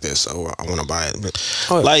 I like this. Oh, I want to buy it.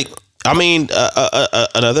 Like, I mean,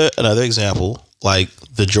 another example, like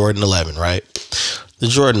the Jordan 11, right? The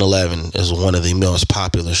Jordan 11 is one of the most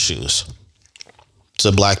popular shoes. It's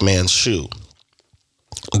a black man's shoe,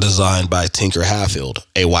 designed by Tinker Hatfield,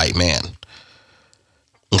 a white man.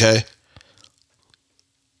 Okay?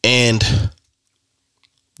 And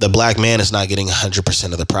the black man is not getting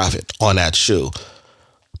 100% of the profit on that shoe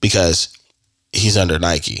because he's under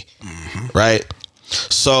Nike, right?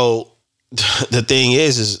 So the thing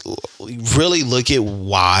is really look at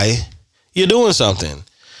why you're doing something.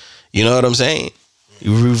 You know what I'm saying?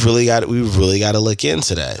 We really got to look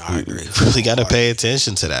into that. We really got to pay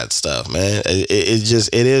attention to that stuff, man.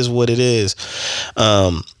 It is what it is.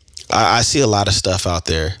 I see a lot of stuff out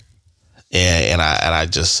there, and I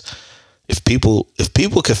just, if people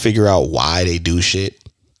could figure out why they do shit,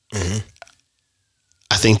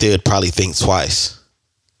 I think they would probably think twice.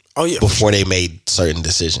 Oh yeah, before they made certain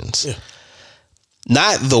decisions. Yeah.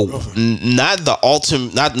 Not the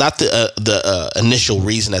initial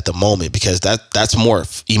reason at the moment, because that's more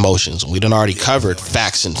emotions. We done already covered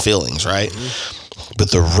facts and feelings, right?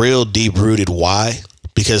 But the real deep rooted why,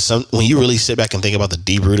 because when you really sit back and think about the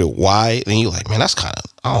deep rooted why, then you're like, man, that's kind of,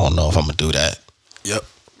 I don't know if I'm gonna do that. Yep.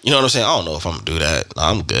 You know what I'm saying? I don't know if I'm gonna do that.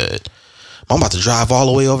 I'm good. I'm about to drive all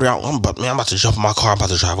the way over there. I'm about to jump in my car. I'm about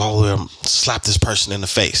to drive all the way and slap this person in the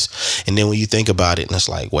face. And then when you think about it, and it's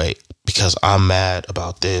like, wait, because I'm mad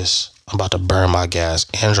about this, I'm about to burn my gas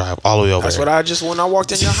and drive all the way over there. That's what I just, when I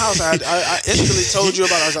walked in your house, I instantly told you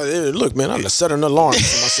about it. I was like, hey, look, man, I'm going to set an alarm for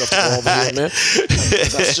myself to go over here, man.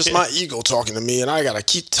 That's just my ego talking to me, and I got to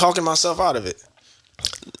keep talking myself out of it.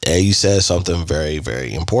 Yeah, you said something very,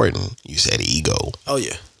 very important. You said ego. Oh,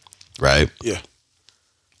 yeah. Right? Yeah.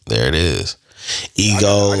 There it is.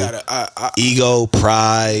 Ego, ego,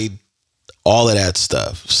 pride, all of that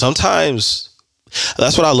stuff. Sometimes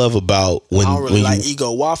that's what I love about when I don't really when like you,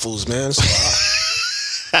 ego waffles, man. So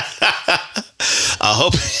I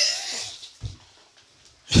hope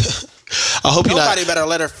I hope you're nobody not. better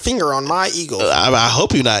let her finger on my ego. I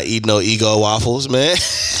hope you're not eating no ego waffles, man.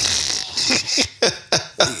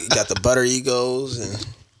 You got the butter egos and.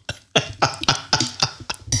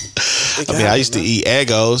 I mean, I used to eat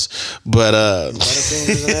Eggos, but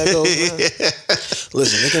Butterfingers and Eggos, man.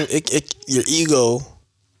 Listen, your ego,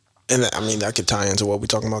 and I mean that could tie into what we're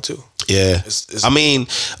talking about too. yeah. It's- I mean,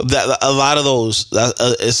 a lot of those,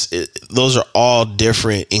 those are all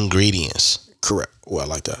different ingredients. Correct. Well, I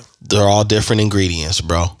like that. They're all different ingredients,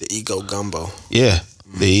 bro. The ego gumbo. Yeah,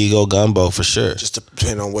 the ego gumbo for sure. Just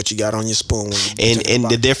depending on what you got on your spoon. When you And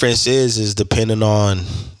the difference is depending on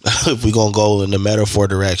if we're gonna go in the metaphor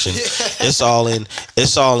direction. It's all in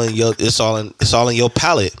your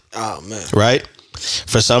palate, oh man. right?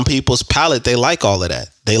 For some people's palate, they like all of that.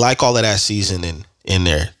 They like all of that seasoning in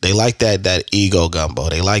there. They like that ego gumbo.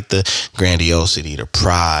 They like the grandiosity, the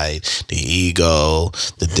pride, the ego,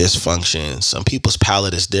 the dysfunction. Some people's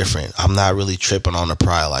palate is different. I'm not really tripping on the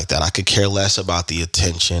pride like that. I could care less about the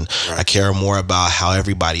attention. Right. I care more about how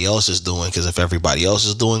everybody else is doing, because if everybody else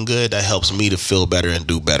is doing good, that helps me to feel better and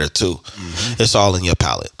do better too. Mm-hmm. It's all in your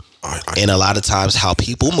palate. And a lot of times how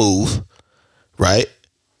people move, right?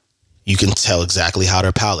 You can tell exactly how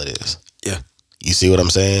their palate is. Yeah. You see what I'm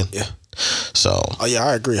saying? Yeah. So. Oh yeah,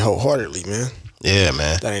 I agree wholeheartedly, man. Yeah,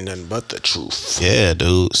 man. That ain't nothing but the truth. Yeah,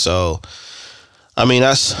 dude. So, I mean,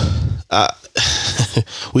 that's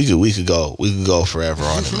we could go forever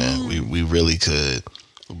on it, man. We really could.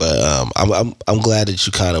 But I'm glad that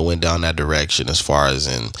you kind of went down that direction as far as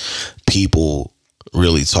in people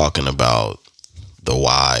really talking about the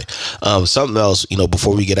why. Something else,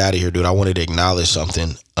 before we get out of here, dude, I wanted to acknowledge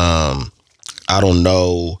something. I don't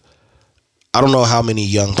know how many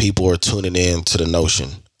young people are tuning in to the Notion,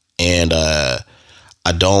 and I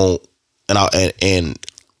don't, and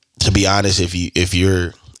to be honest, if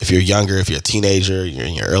you're younger, if you're a teenager, you're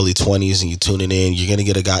in your early 20s and you tuning in, you're gonna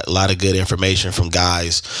get a lot of good information from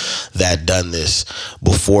guys that done this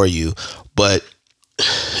before you. But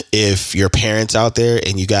if your parents out there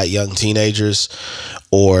and you got young teenagers,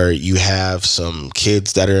 or you have some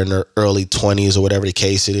kids that are in their early 20s or whatever the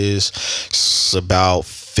case it is, it's about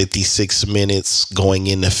 56 minutes going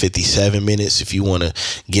into 57 minutes. If you want to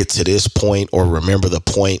get to this point or remember the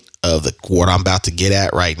point of what I'm about to get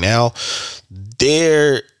at right now,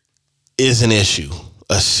 there is an issue,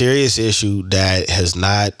 a serious issue that is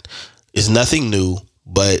nothing new,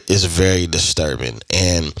 but is very disturbing.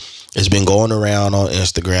 And it's been going around on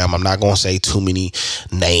Instagram. I'm not going to say too many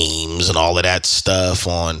names and all of that stuff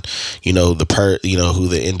on, who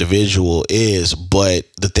the individual is. But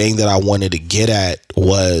the thing that I wanted to get at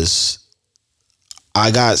was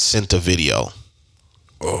I got sent a video.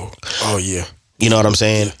 Oh yeah. You know what I'm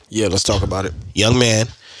saying? Yeah, let's talk about it. Young man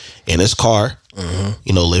in his car,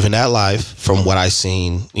 living that life from what I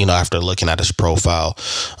seen, after looking at his profile,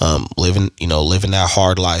 living that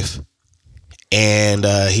hard life. And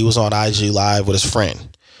he was on IG Live with his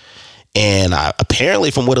friend. And apparently,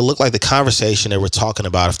 from what it looked like, the conversation they were talking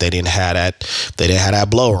about, if they didn't have that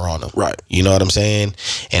blower on them. Right. You know what I'm saying?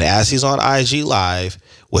 And as he's on IG Live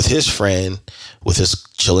with his friend,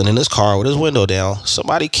 chilling in his car with his window down,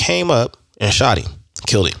 somebody came up and shot him,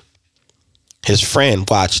 killed him. His friend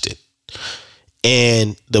watched it.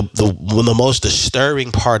 And the most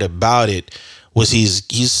disturbing part about it was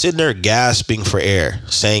he's sitting there gasping for air,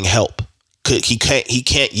 saying help. He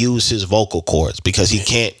can't use his vocal cords because he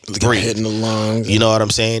can't breathe. Hitting the lungs. You know what I'm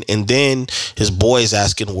saying? And then his boy's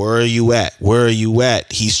asking, "Where are you at? Where are you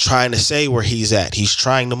at?" He's trying to say where he's at. He's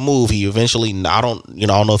trying to move. He eventually, I don't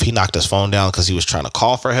know if he knocked his phone down because he was trying to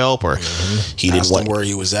call for help, or he didn't want where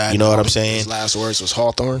he was at. You know what I'm saying? His last words was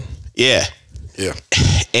Hawthorne. Yeah. Yeah.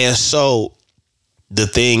 And so the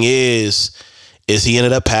thing is he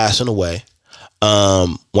ended up passing away.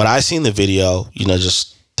 When I seen the video,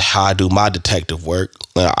 just how I do my detective work,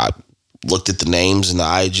 I looked at the names in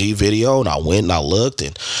the IG video, and I went and I looked,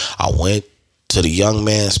 and I went to the young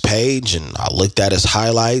man's page and I looked at his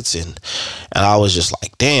highlights, and I was just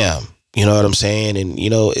like, damn, you know what I'm saying? And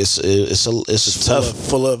it's tough,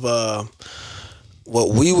 full of what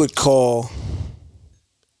we would call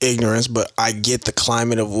ignorance, but I get the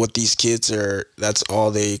climate of what these kids are. That's all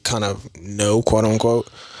they kind of know, quote unquote.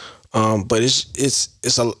 But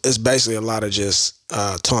it's basically a lot of just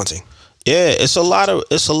taunting. Yeah, it's a lot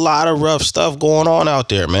of rough stuff going on out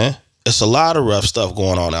there, man. It's a lot of rough stuff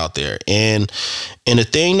going on out there, and the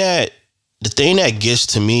thing that gets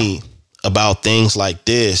to me about things like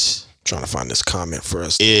this trying to find this comment for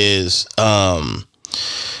us. Is the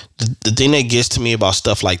thing that gets to me about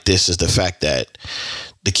stuff like this is the fact that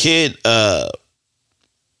the kid, I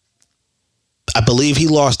believe he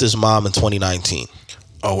lost his mom in 2019.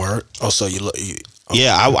 Oh, word? Oh, so you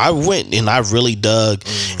Yeah, I went and I really dug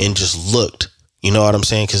and just looked. You know what I'm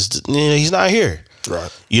saying? Because he's not here.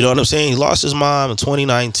 Right. You know what I'm saying? He lost his mom in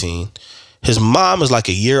 2019. His mom is like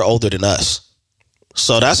a year older than us.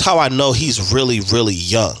 So that's how I know he's really, really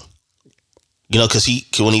young. You know, because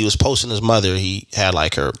when he was posting his mother, he had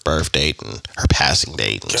like her birth date and her passing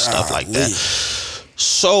date and stuff like that.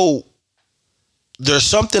 So there's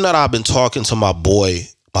something that I've been talking to my boy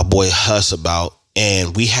Huss about,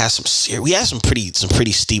 and we had some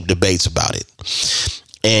pretty steep debates about it.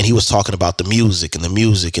 And he was talking about the music and the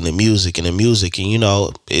music and the music and the music. And, you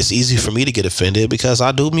know, it's easy for me to get offended because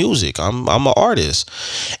I do music. I'm an artist.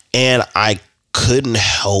 And I couldn't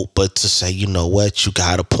help but to say, you know what, you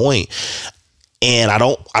got a point. And I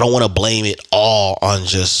don't want to blame it all on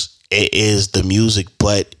just it is the music,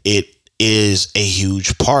 but it is a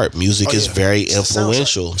huge part. Music is very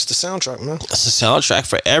influential. It's the soundtrack, man. It's the soundtrack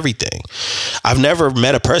for everything. I've never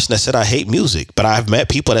met a person that said I hate music, but I've met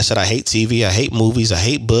people that said I hate TV, I hate movies, I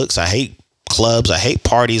hate books, I hate clubs, I hate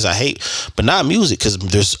parties, but not music, because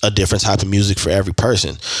there's a different type of music for every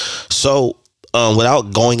person. So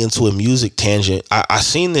without going into a music tangent, I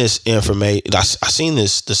seen this information. I seen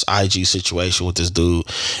this IG situation with this dude,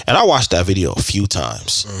 and I watched that video a few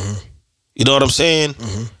times. Mm-hmm. You know what I'm saying?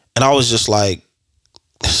 Mm-hmm. And I was just like,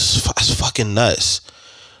 it's fucking nuts.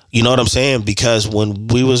 You know what I'm saying? Because when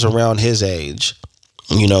we was around his age,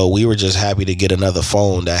 you know, we were just happy to get another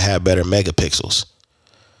phone that had better megapixels.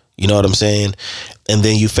 You know what I'm saying? And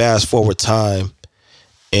then you fast forward time,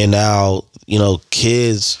 and now, you know,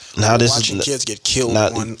 kids, now this watching is kids get killed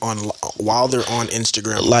on while they're on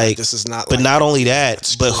Instagram. Like, this is not. But like, not only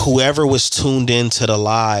that, but whoever was tuned into the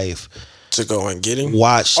live to go and get him,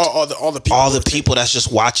 watched all the people that's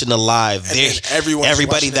just watching the live.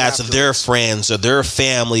 Everybody that's their friends or their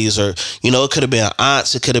families, or, you know, it could have been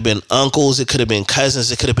aunts, it could have been uncles, it could have been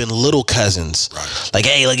cousins, it could have been little cousins. Right. Like,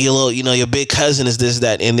 hey, like your little, you know, your big cousin is this,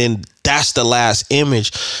 that, and then that's the last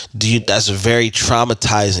image. That's very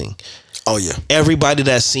traumatizing. Oh yeah. Everybody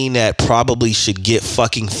that's seen that probably should get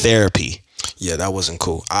fucking therapy. Yeah, that wasn't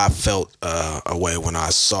cool. I felt a way when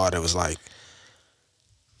I saw it. It was like,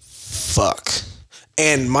 fuck.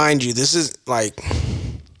 And mind you, this is like,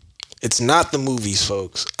 it's not the movies,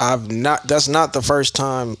 folks. That's not the first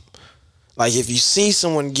time. Like, if you see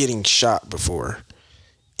someone getting shot before,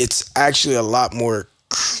 it's actually a lot more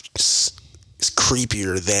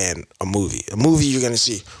creepier than a movie. A movie, you're gonna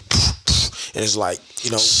see, and it's like,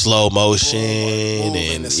 you know, slow motion,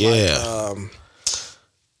 and it's like,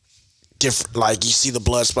 different. Like, you see the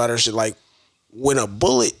blood splatter shit. Like, when a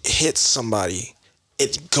bullet hits somebody,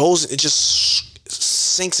 it just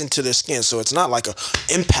sinks into their skin. So it's not like a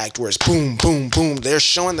impact where it's boom, boom, boom. They're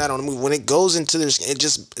showing that on the movie. When it goes into their skin,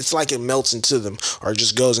 it's like it melts into them, or it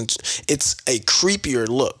just goes into. It's a creepier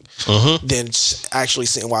look than actually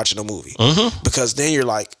watching a movie, because then you're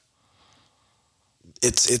like,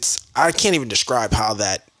 it's. I can't even describe how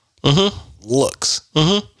that looks.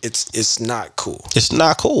 It's not cool. It's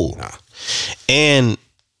not cool. Nah. And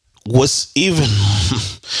what's even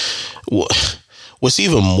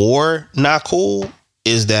more not cool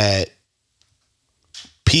is that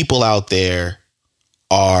people out there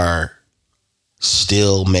are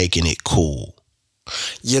still making it cool.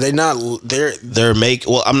 Yeah, I'm not,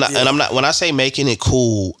 and I'm not, when I say making it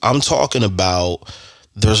cool, I'm talking about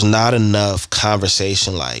there's not enough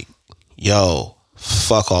conversation like, yo,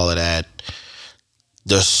 fuck all of that.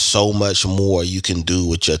 There's so much more you can do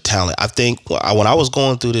with your talent. I think when I was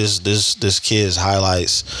going through this kid's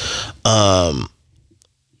highlights,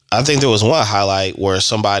 I think there was one highlight where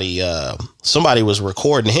somebody was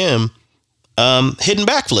recording him hitting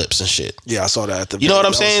backflips and shit. Yeah, I saw that. You know what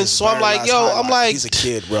I'm saying? So I'm like, he's a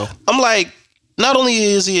kid, bro. I'm like, not only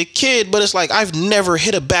is he a kid, but it's like, I've never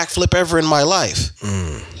hit a backflip ever in my life.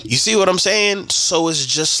 You see what I'm saying? So it's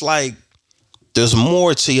just like, there's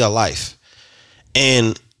more to your life.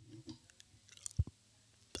 And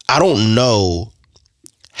I don't know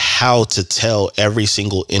how to tell every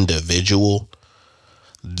single individual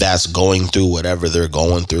that's going through whatever they're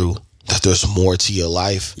going through that there's more to your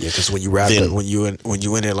life. Yeah, because when you wrap it, when you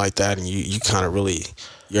in it like that, and you kind of really,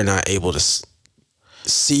 you're not able to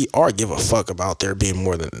see or give a fuck about there being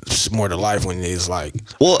more to life when it's like,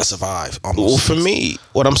 survive. Almost. Well, for me,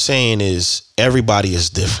 what I'm saying is everybody is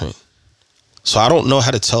different. So I don't know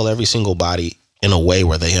how to tell every single body in a way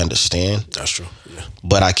where they understand. That's true. Yeah.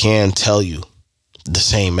 But I can tell you the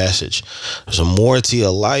same message. There's more to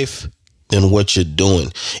your life than what you're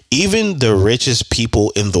doing. Even the richest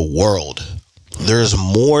people in the world, there's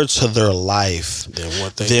more to their life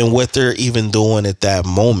than what they're even doing at that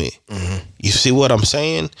moment. Mm-hmm. You see what I'm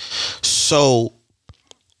saying? So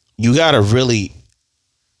you got to really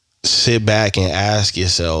sit back and ask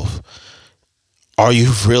yourself, are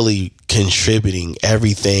you really contributing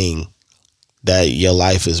everything that your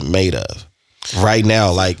life is made of right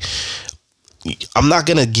now? Like, I'm not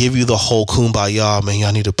gonna give you the whole kumbaya, man,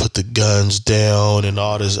 y'all need to put the guns down and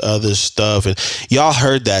all this other stuff, and y'all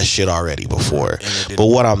heard that shit already before. But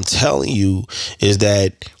what I'm telling you is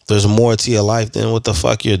that there's more to your life than what the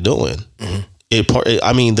fuck you're doing. Mm-hmm.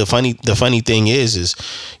 I mean, the funny thing is,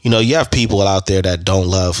 you know, you have people out there that don't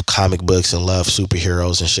love comic books and love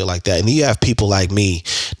superheroes and shit like that, and you have people like me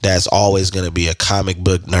that's always gonna be a comic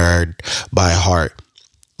book nerd by heart.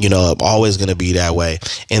 You know, I'm always going to be that way.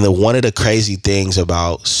 And one of the crazy things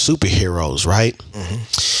about superheroes, right,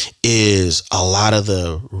 is a lot of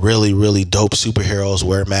the really, really dope superheroes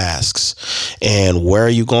wear masks. And where are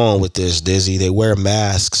you going with this, Dizzy? They wear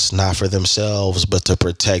masks not for themselves, but to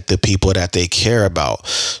protect the people that they care about.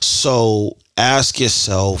 So ask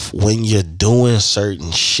yourself, when you're doing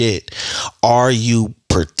certain shit, are you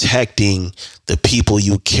protecting the people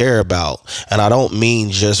you care about? And I don't mean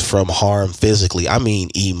just from harm physically, I mean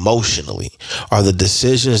emotionally. Are the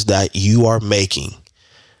decisions that you are making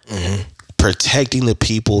protecting the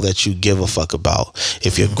people that you give a fuck about?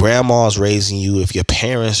 If your grandma's raising you, if your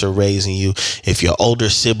parents are raising you, if your older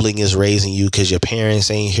sibling is raising you because your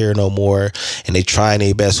parents ain't here no more and they trying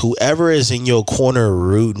their best, whoever is in your corner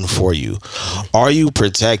rooting for you, are you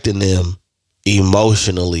protecting them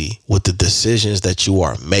emotionally with the decisions that you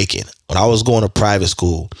are making? When I was going to private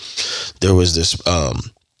school, there was this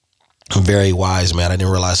very wise man. I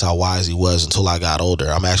didn't realize how wise he was until I got older.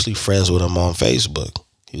 I'm actually friends with him on Facebook.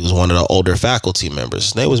 He was one of the older faculty members.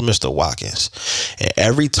 His name was Mr. Watkins. And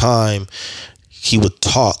every time he would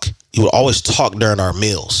always talk during our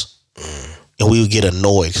meals. And we would get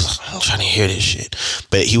annoyed because I'm trying to hear this shit.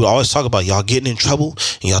 But he would always talk about y'all getting in trouble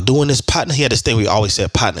and y'all doing this, partner. He had this thing where he always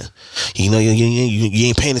said, partner. You know, you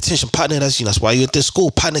ain't paying attention, partner. That's why you at this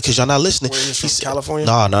school, partner, because y'all not listening. Where is he from, California?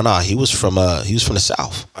 No. He was from the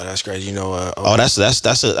South. Oh, that's great. You know.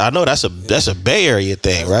 That's a Bay Area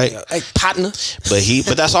thing, right? Hey, partner.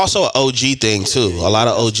 But that's also an OG thing too. A lot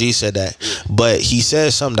of OGs said that. But he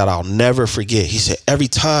said something that I'll never forget. He said, every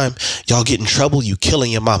time y'all get in trouble, you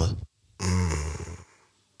killing your mama.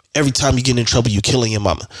 Every time you get in trouble, you killing your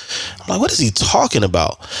mama. I'm like, what is he talking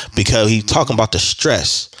about? Because he's talking about the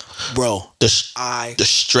stress. Bro, the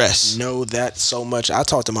stress. Know that so much. I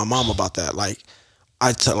talked to my mom about that. Like,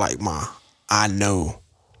 I tell, like, Ma, I know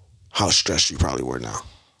how stressed you probably were now.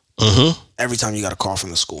 Mm-hmm. Every time you got a call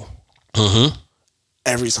from the school. Mm-hmm.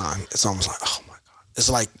 Every time. It's almost like, oh my God. It's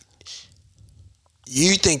like,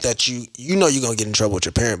 you think that you know you're going to get in trouble with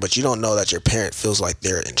your parent, but you don't know that your parent feels like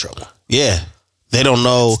they're in trouble. Yeah. They don't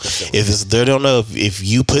know if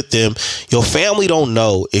you put them, your family don't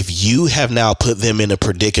know if you have now put them in a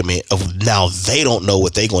predicament of now they don't know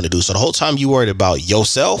what they're going to do. So the whole time you worried about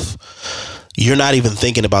yourself, you're not even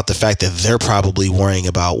thinking about the fact that they're probably worrying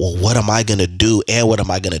about, well, what am I going to do? And what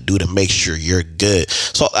am I going to do to make sure you're good?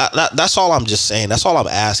 So that's all I'm just saying. That's all I'm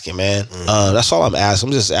asking, man. That's all I'm asking.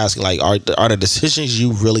 I'm just asking, like, are the decisions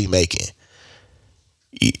you really making?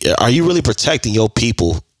 Are you really protecting your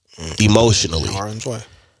people emotionally?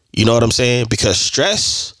 You know what I'm saying? Because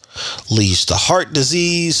stress leads to heart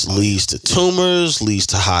disease, leads to tumors, leads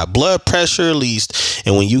to high blood pressure,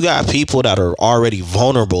 and when you got people that are already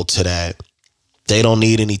vulnerable to that, they don't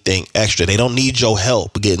need anything extra. They don't need your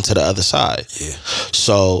help getting to the other side. Yeah.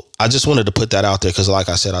 So I just wanted to put that out there because, like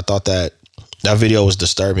I said, I thought that video was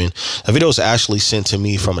disturbing. That video was actually sent to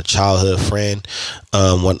me from a childhood friend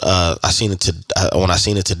when I seen it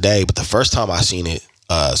today. But the first time I seen it,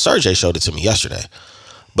 Sergey showed it to me yesterday.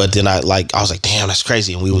 But then I was like, damn, that's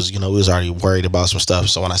crazy. And we was already worried about some stuff.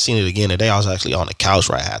 So when I seen it again today, I was actually on the couch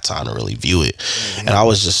where I had time to really view it. Mm-hmm.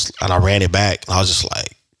 And I ran it back. And I was just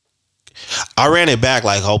like, I ran it back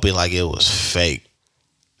like hoping like it was fake.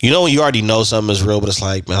 You know when you already know something is real, but it's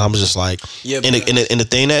like, man, I'm just like, yeah. And the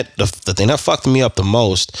thing that fucked me up the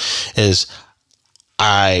most is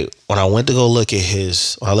when I went to go look at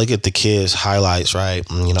the kid's highlights, right?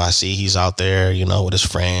 And, you know, I see he's out there, you know, with his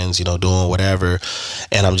friends, you know, doing whatever,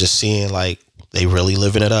 and I'm just seeing like they really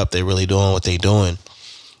living it up. They really doing what they doing.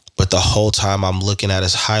 But the whole time I'm looking at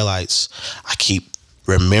his highlights, I keep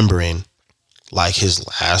remembering like his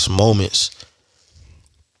last moments.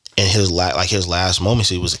 And his last moments,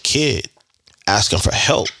 he was a kid asking for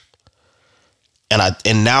help.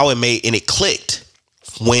 And now it clicked.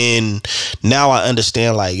 when now I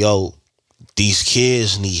understand, like, yo, these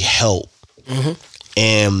kids need help.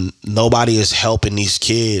 And nobody is helping these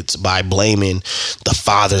kids by blaming the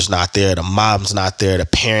father's not there, the mom's not there, the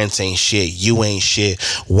parents ain't shit, you ain't shit,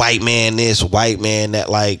 white man this, white man that.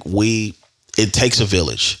 Like, it takes a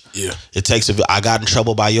village. Yeah. It takes I got in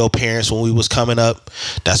trouble by your parents when we was coming up.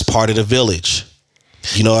 That's part of the village.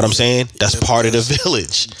 You know what I'm saying? That's part of the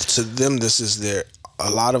village. To them, this is a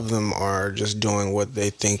lot of them are just doing what they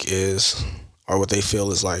think is, or what they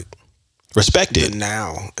feel is like respected the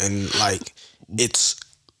now. And like, it's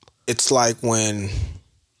like when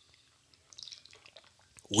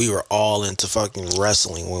we were all into fucking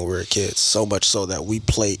wrestling when we were kids, so much so that we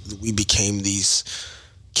became these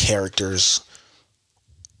characters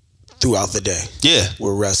throughout the day. Yeah,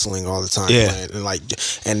 we're wrestling all the time. Yeah, playing, and like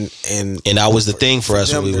and that was the thing for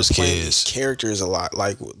us them, when we was kids. Characters a lot,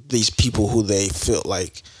 like these people who they feel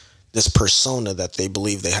like this persona that they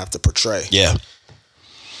believe they have to portray. Yeah.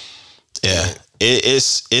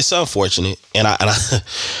 It's unfortunate, and I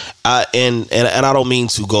don't mean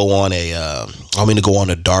to go on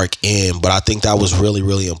a dark end, but I think that was really,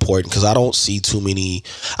 really important because I don't see too many.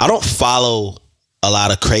 I don't follow a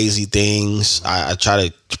lot of crazy things. I try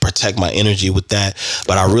to protect my energy with that,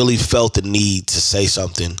 but I really felt the need to say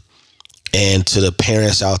something. And to the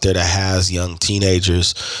parents out there that has young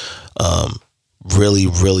teenagers, really,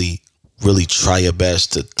 really, really try your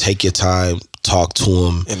best to take your time, talk to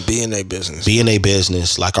them, and be in their business. Be in their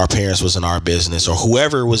business like our parents was in our business, or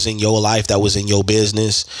whoever was in your life that was in your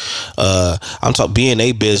business. I'm talking be in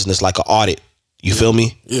a business like an audit. You feel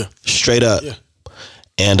me? Yeah. Straight up. Yeah.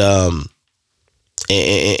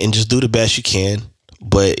 And just do the best you can.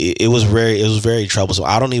 But it was very troublesome.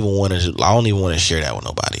 I don't even want to share that with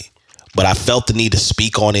nobody. But I felt the need to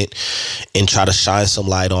speak on it and try to shine some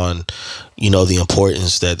light on, the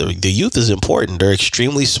importance that the youth is important. They're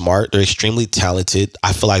extremely smart. They're extremely talented.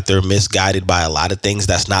 I feel like they're misguided by a lot of things.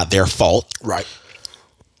 That's not their fault. Right.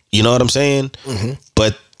 You know what I'm saying? Mm-hmm.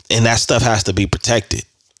 And that stuff has to be protected.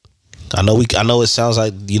 I know it sounds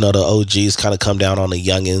like, the OGs kind of come down on the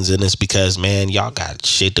youngins, and it's because, man, y'all got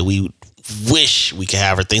shit that we wish we could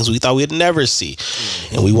have, or things we thought we'd never see.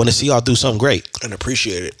 Mm-hmm. And we want to see y'all do something great. And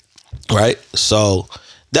appreciate it. Right? So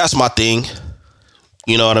that's my thing.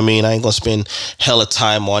 You know what I mean? I ain't gonna spend hella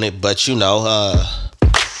time on it, but we gonna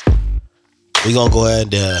go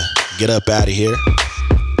ahead and get up out of here.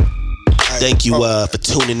 Thank you for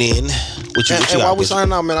tuning in. And while we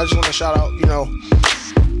signing out, man, I just want to shout out,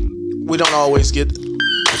 we don't always get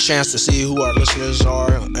a chance to see who our listeners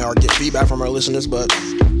are or get feedback from our listeners, but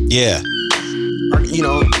yeah, this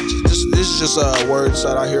is just words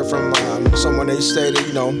that I hear from someone. They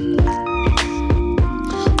stated,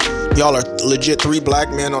 y'all are legit 3 black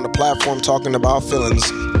men on the platform talking about feelings.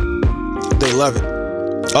 They love it.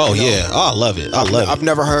 Oh, yeah. Oh, I love it. I've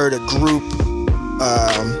never heard a group,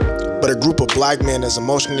 but a group of black men as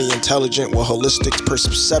emotionally intelligent with holistic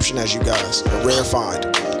perception as you guys. A rare find.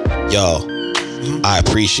 Yo, I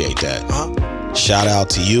appreciate that. Shout out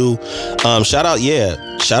to you. Shout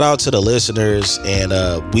out to the listeners, and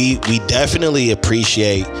we definitely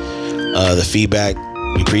appreciate the feedback.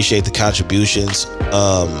 We appreciate the contributions.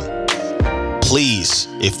 Please,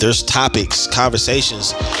 if there's topics,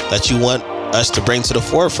 conversations that you want us to bring to the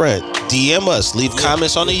forefront, DM us. Leave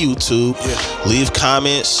comments on the YouTube. Yeah. Leave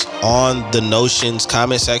comments on the Notions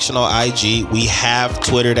comment section on IG. We have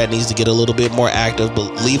Twitter that needs to get a little bit more active,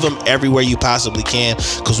 but leave them everywhere you possibly can,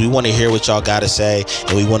 because we want to hear what y'all got to say,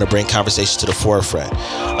 and we want to bring conversations to the forefront.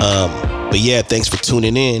 But yeah, thanks for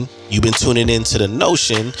tuning in. You've been tuning in to The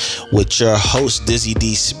Notion with your host, Dizzy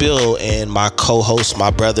D Spill, and my co-host,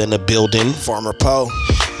 my brother in the building, Farmer Poe.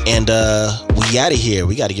 And we out of here.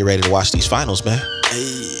 We got to get ready to watch these finals, man.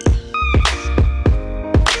 Hey.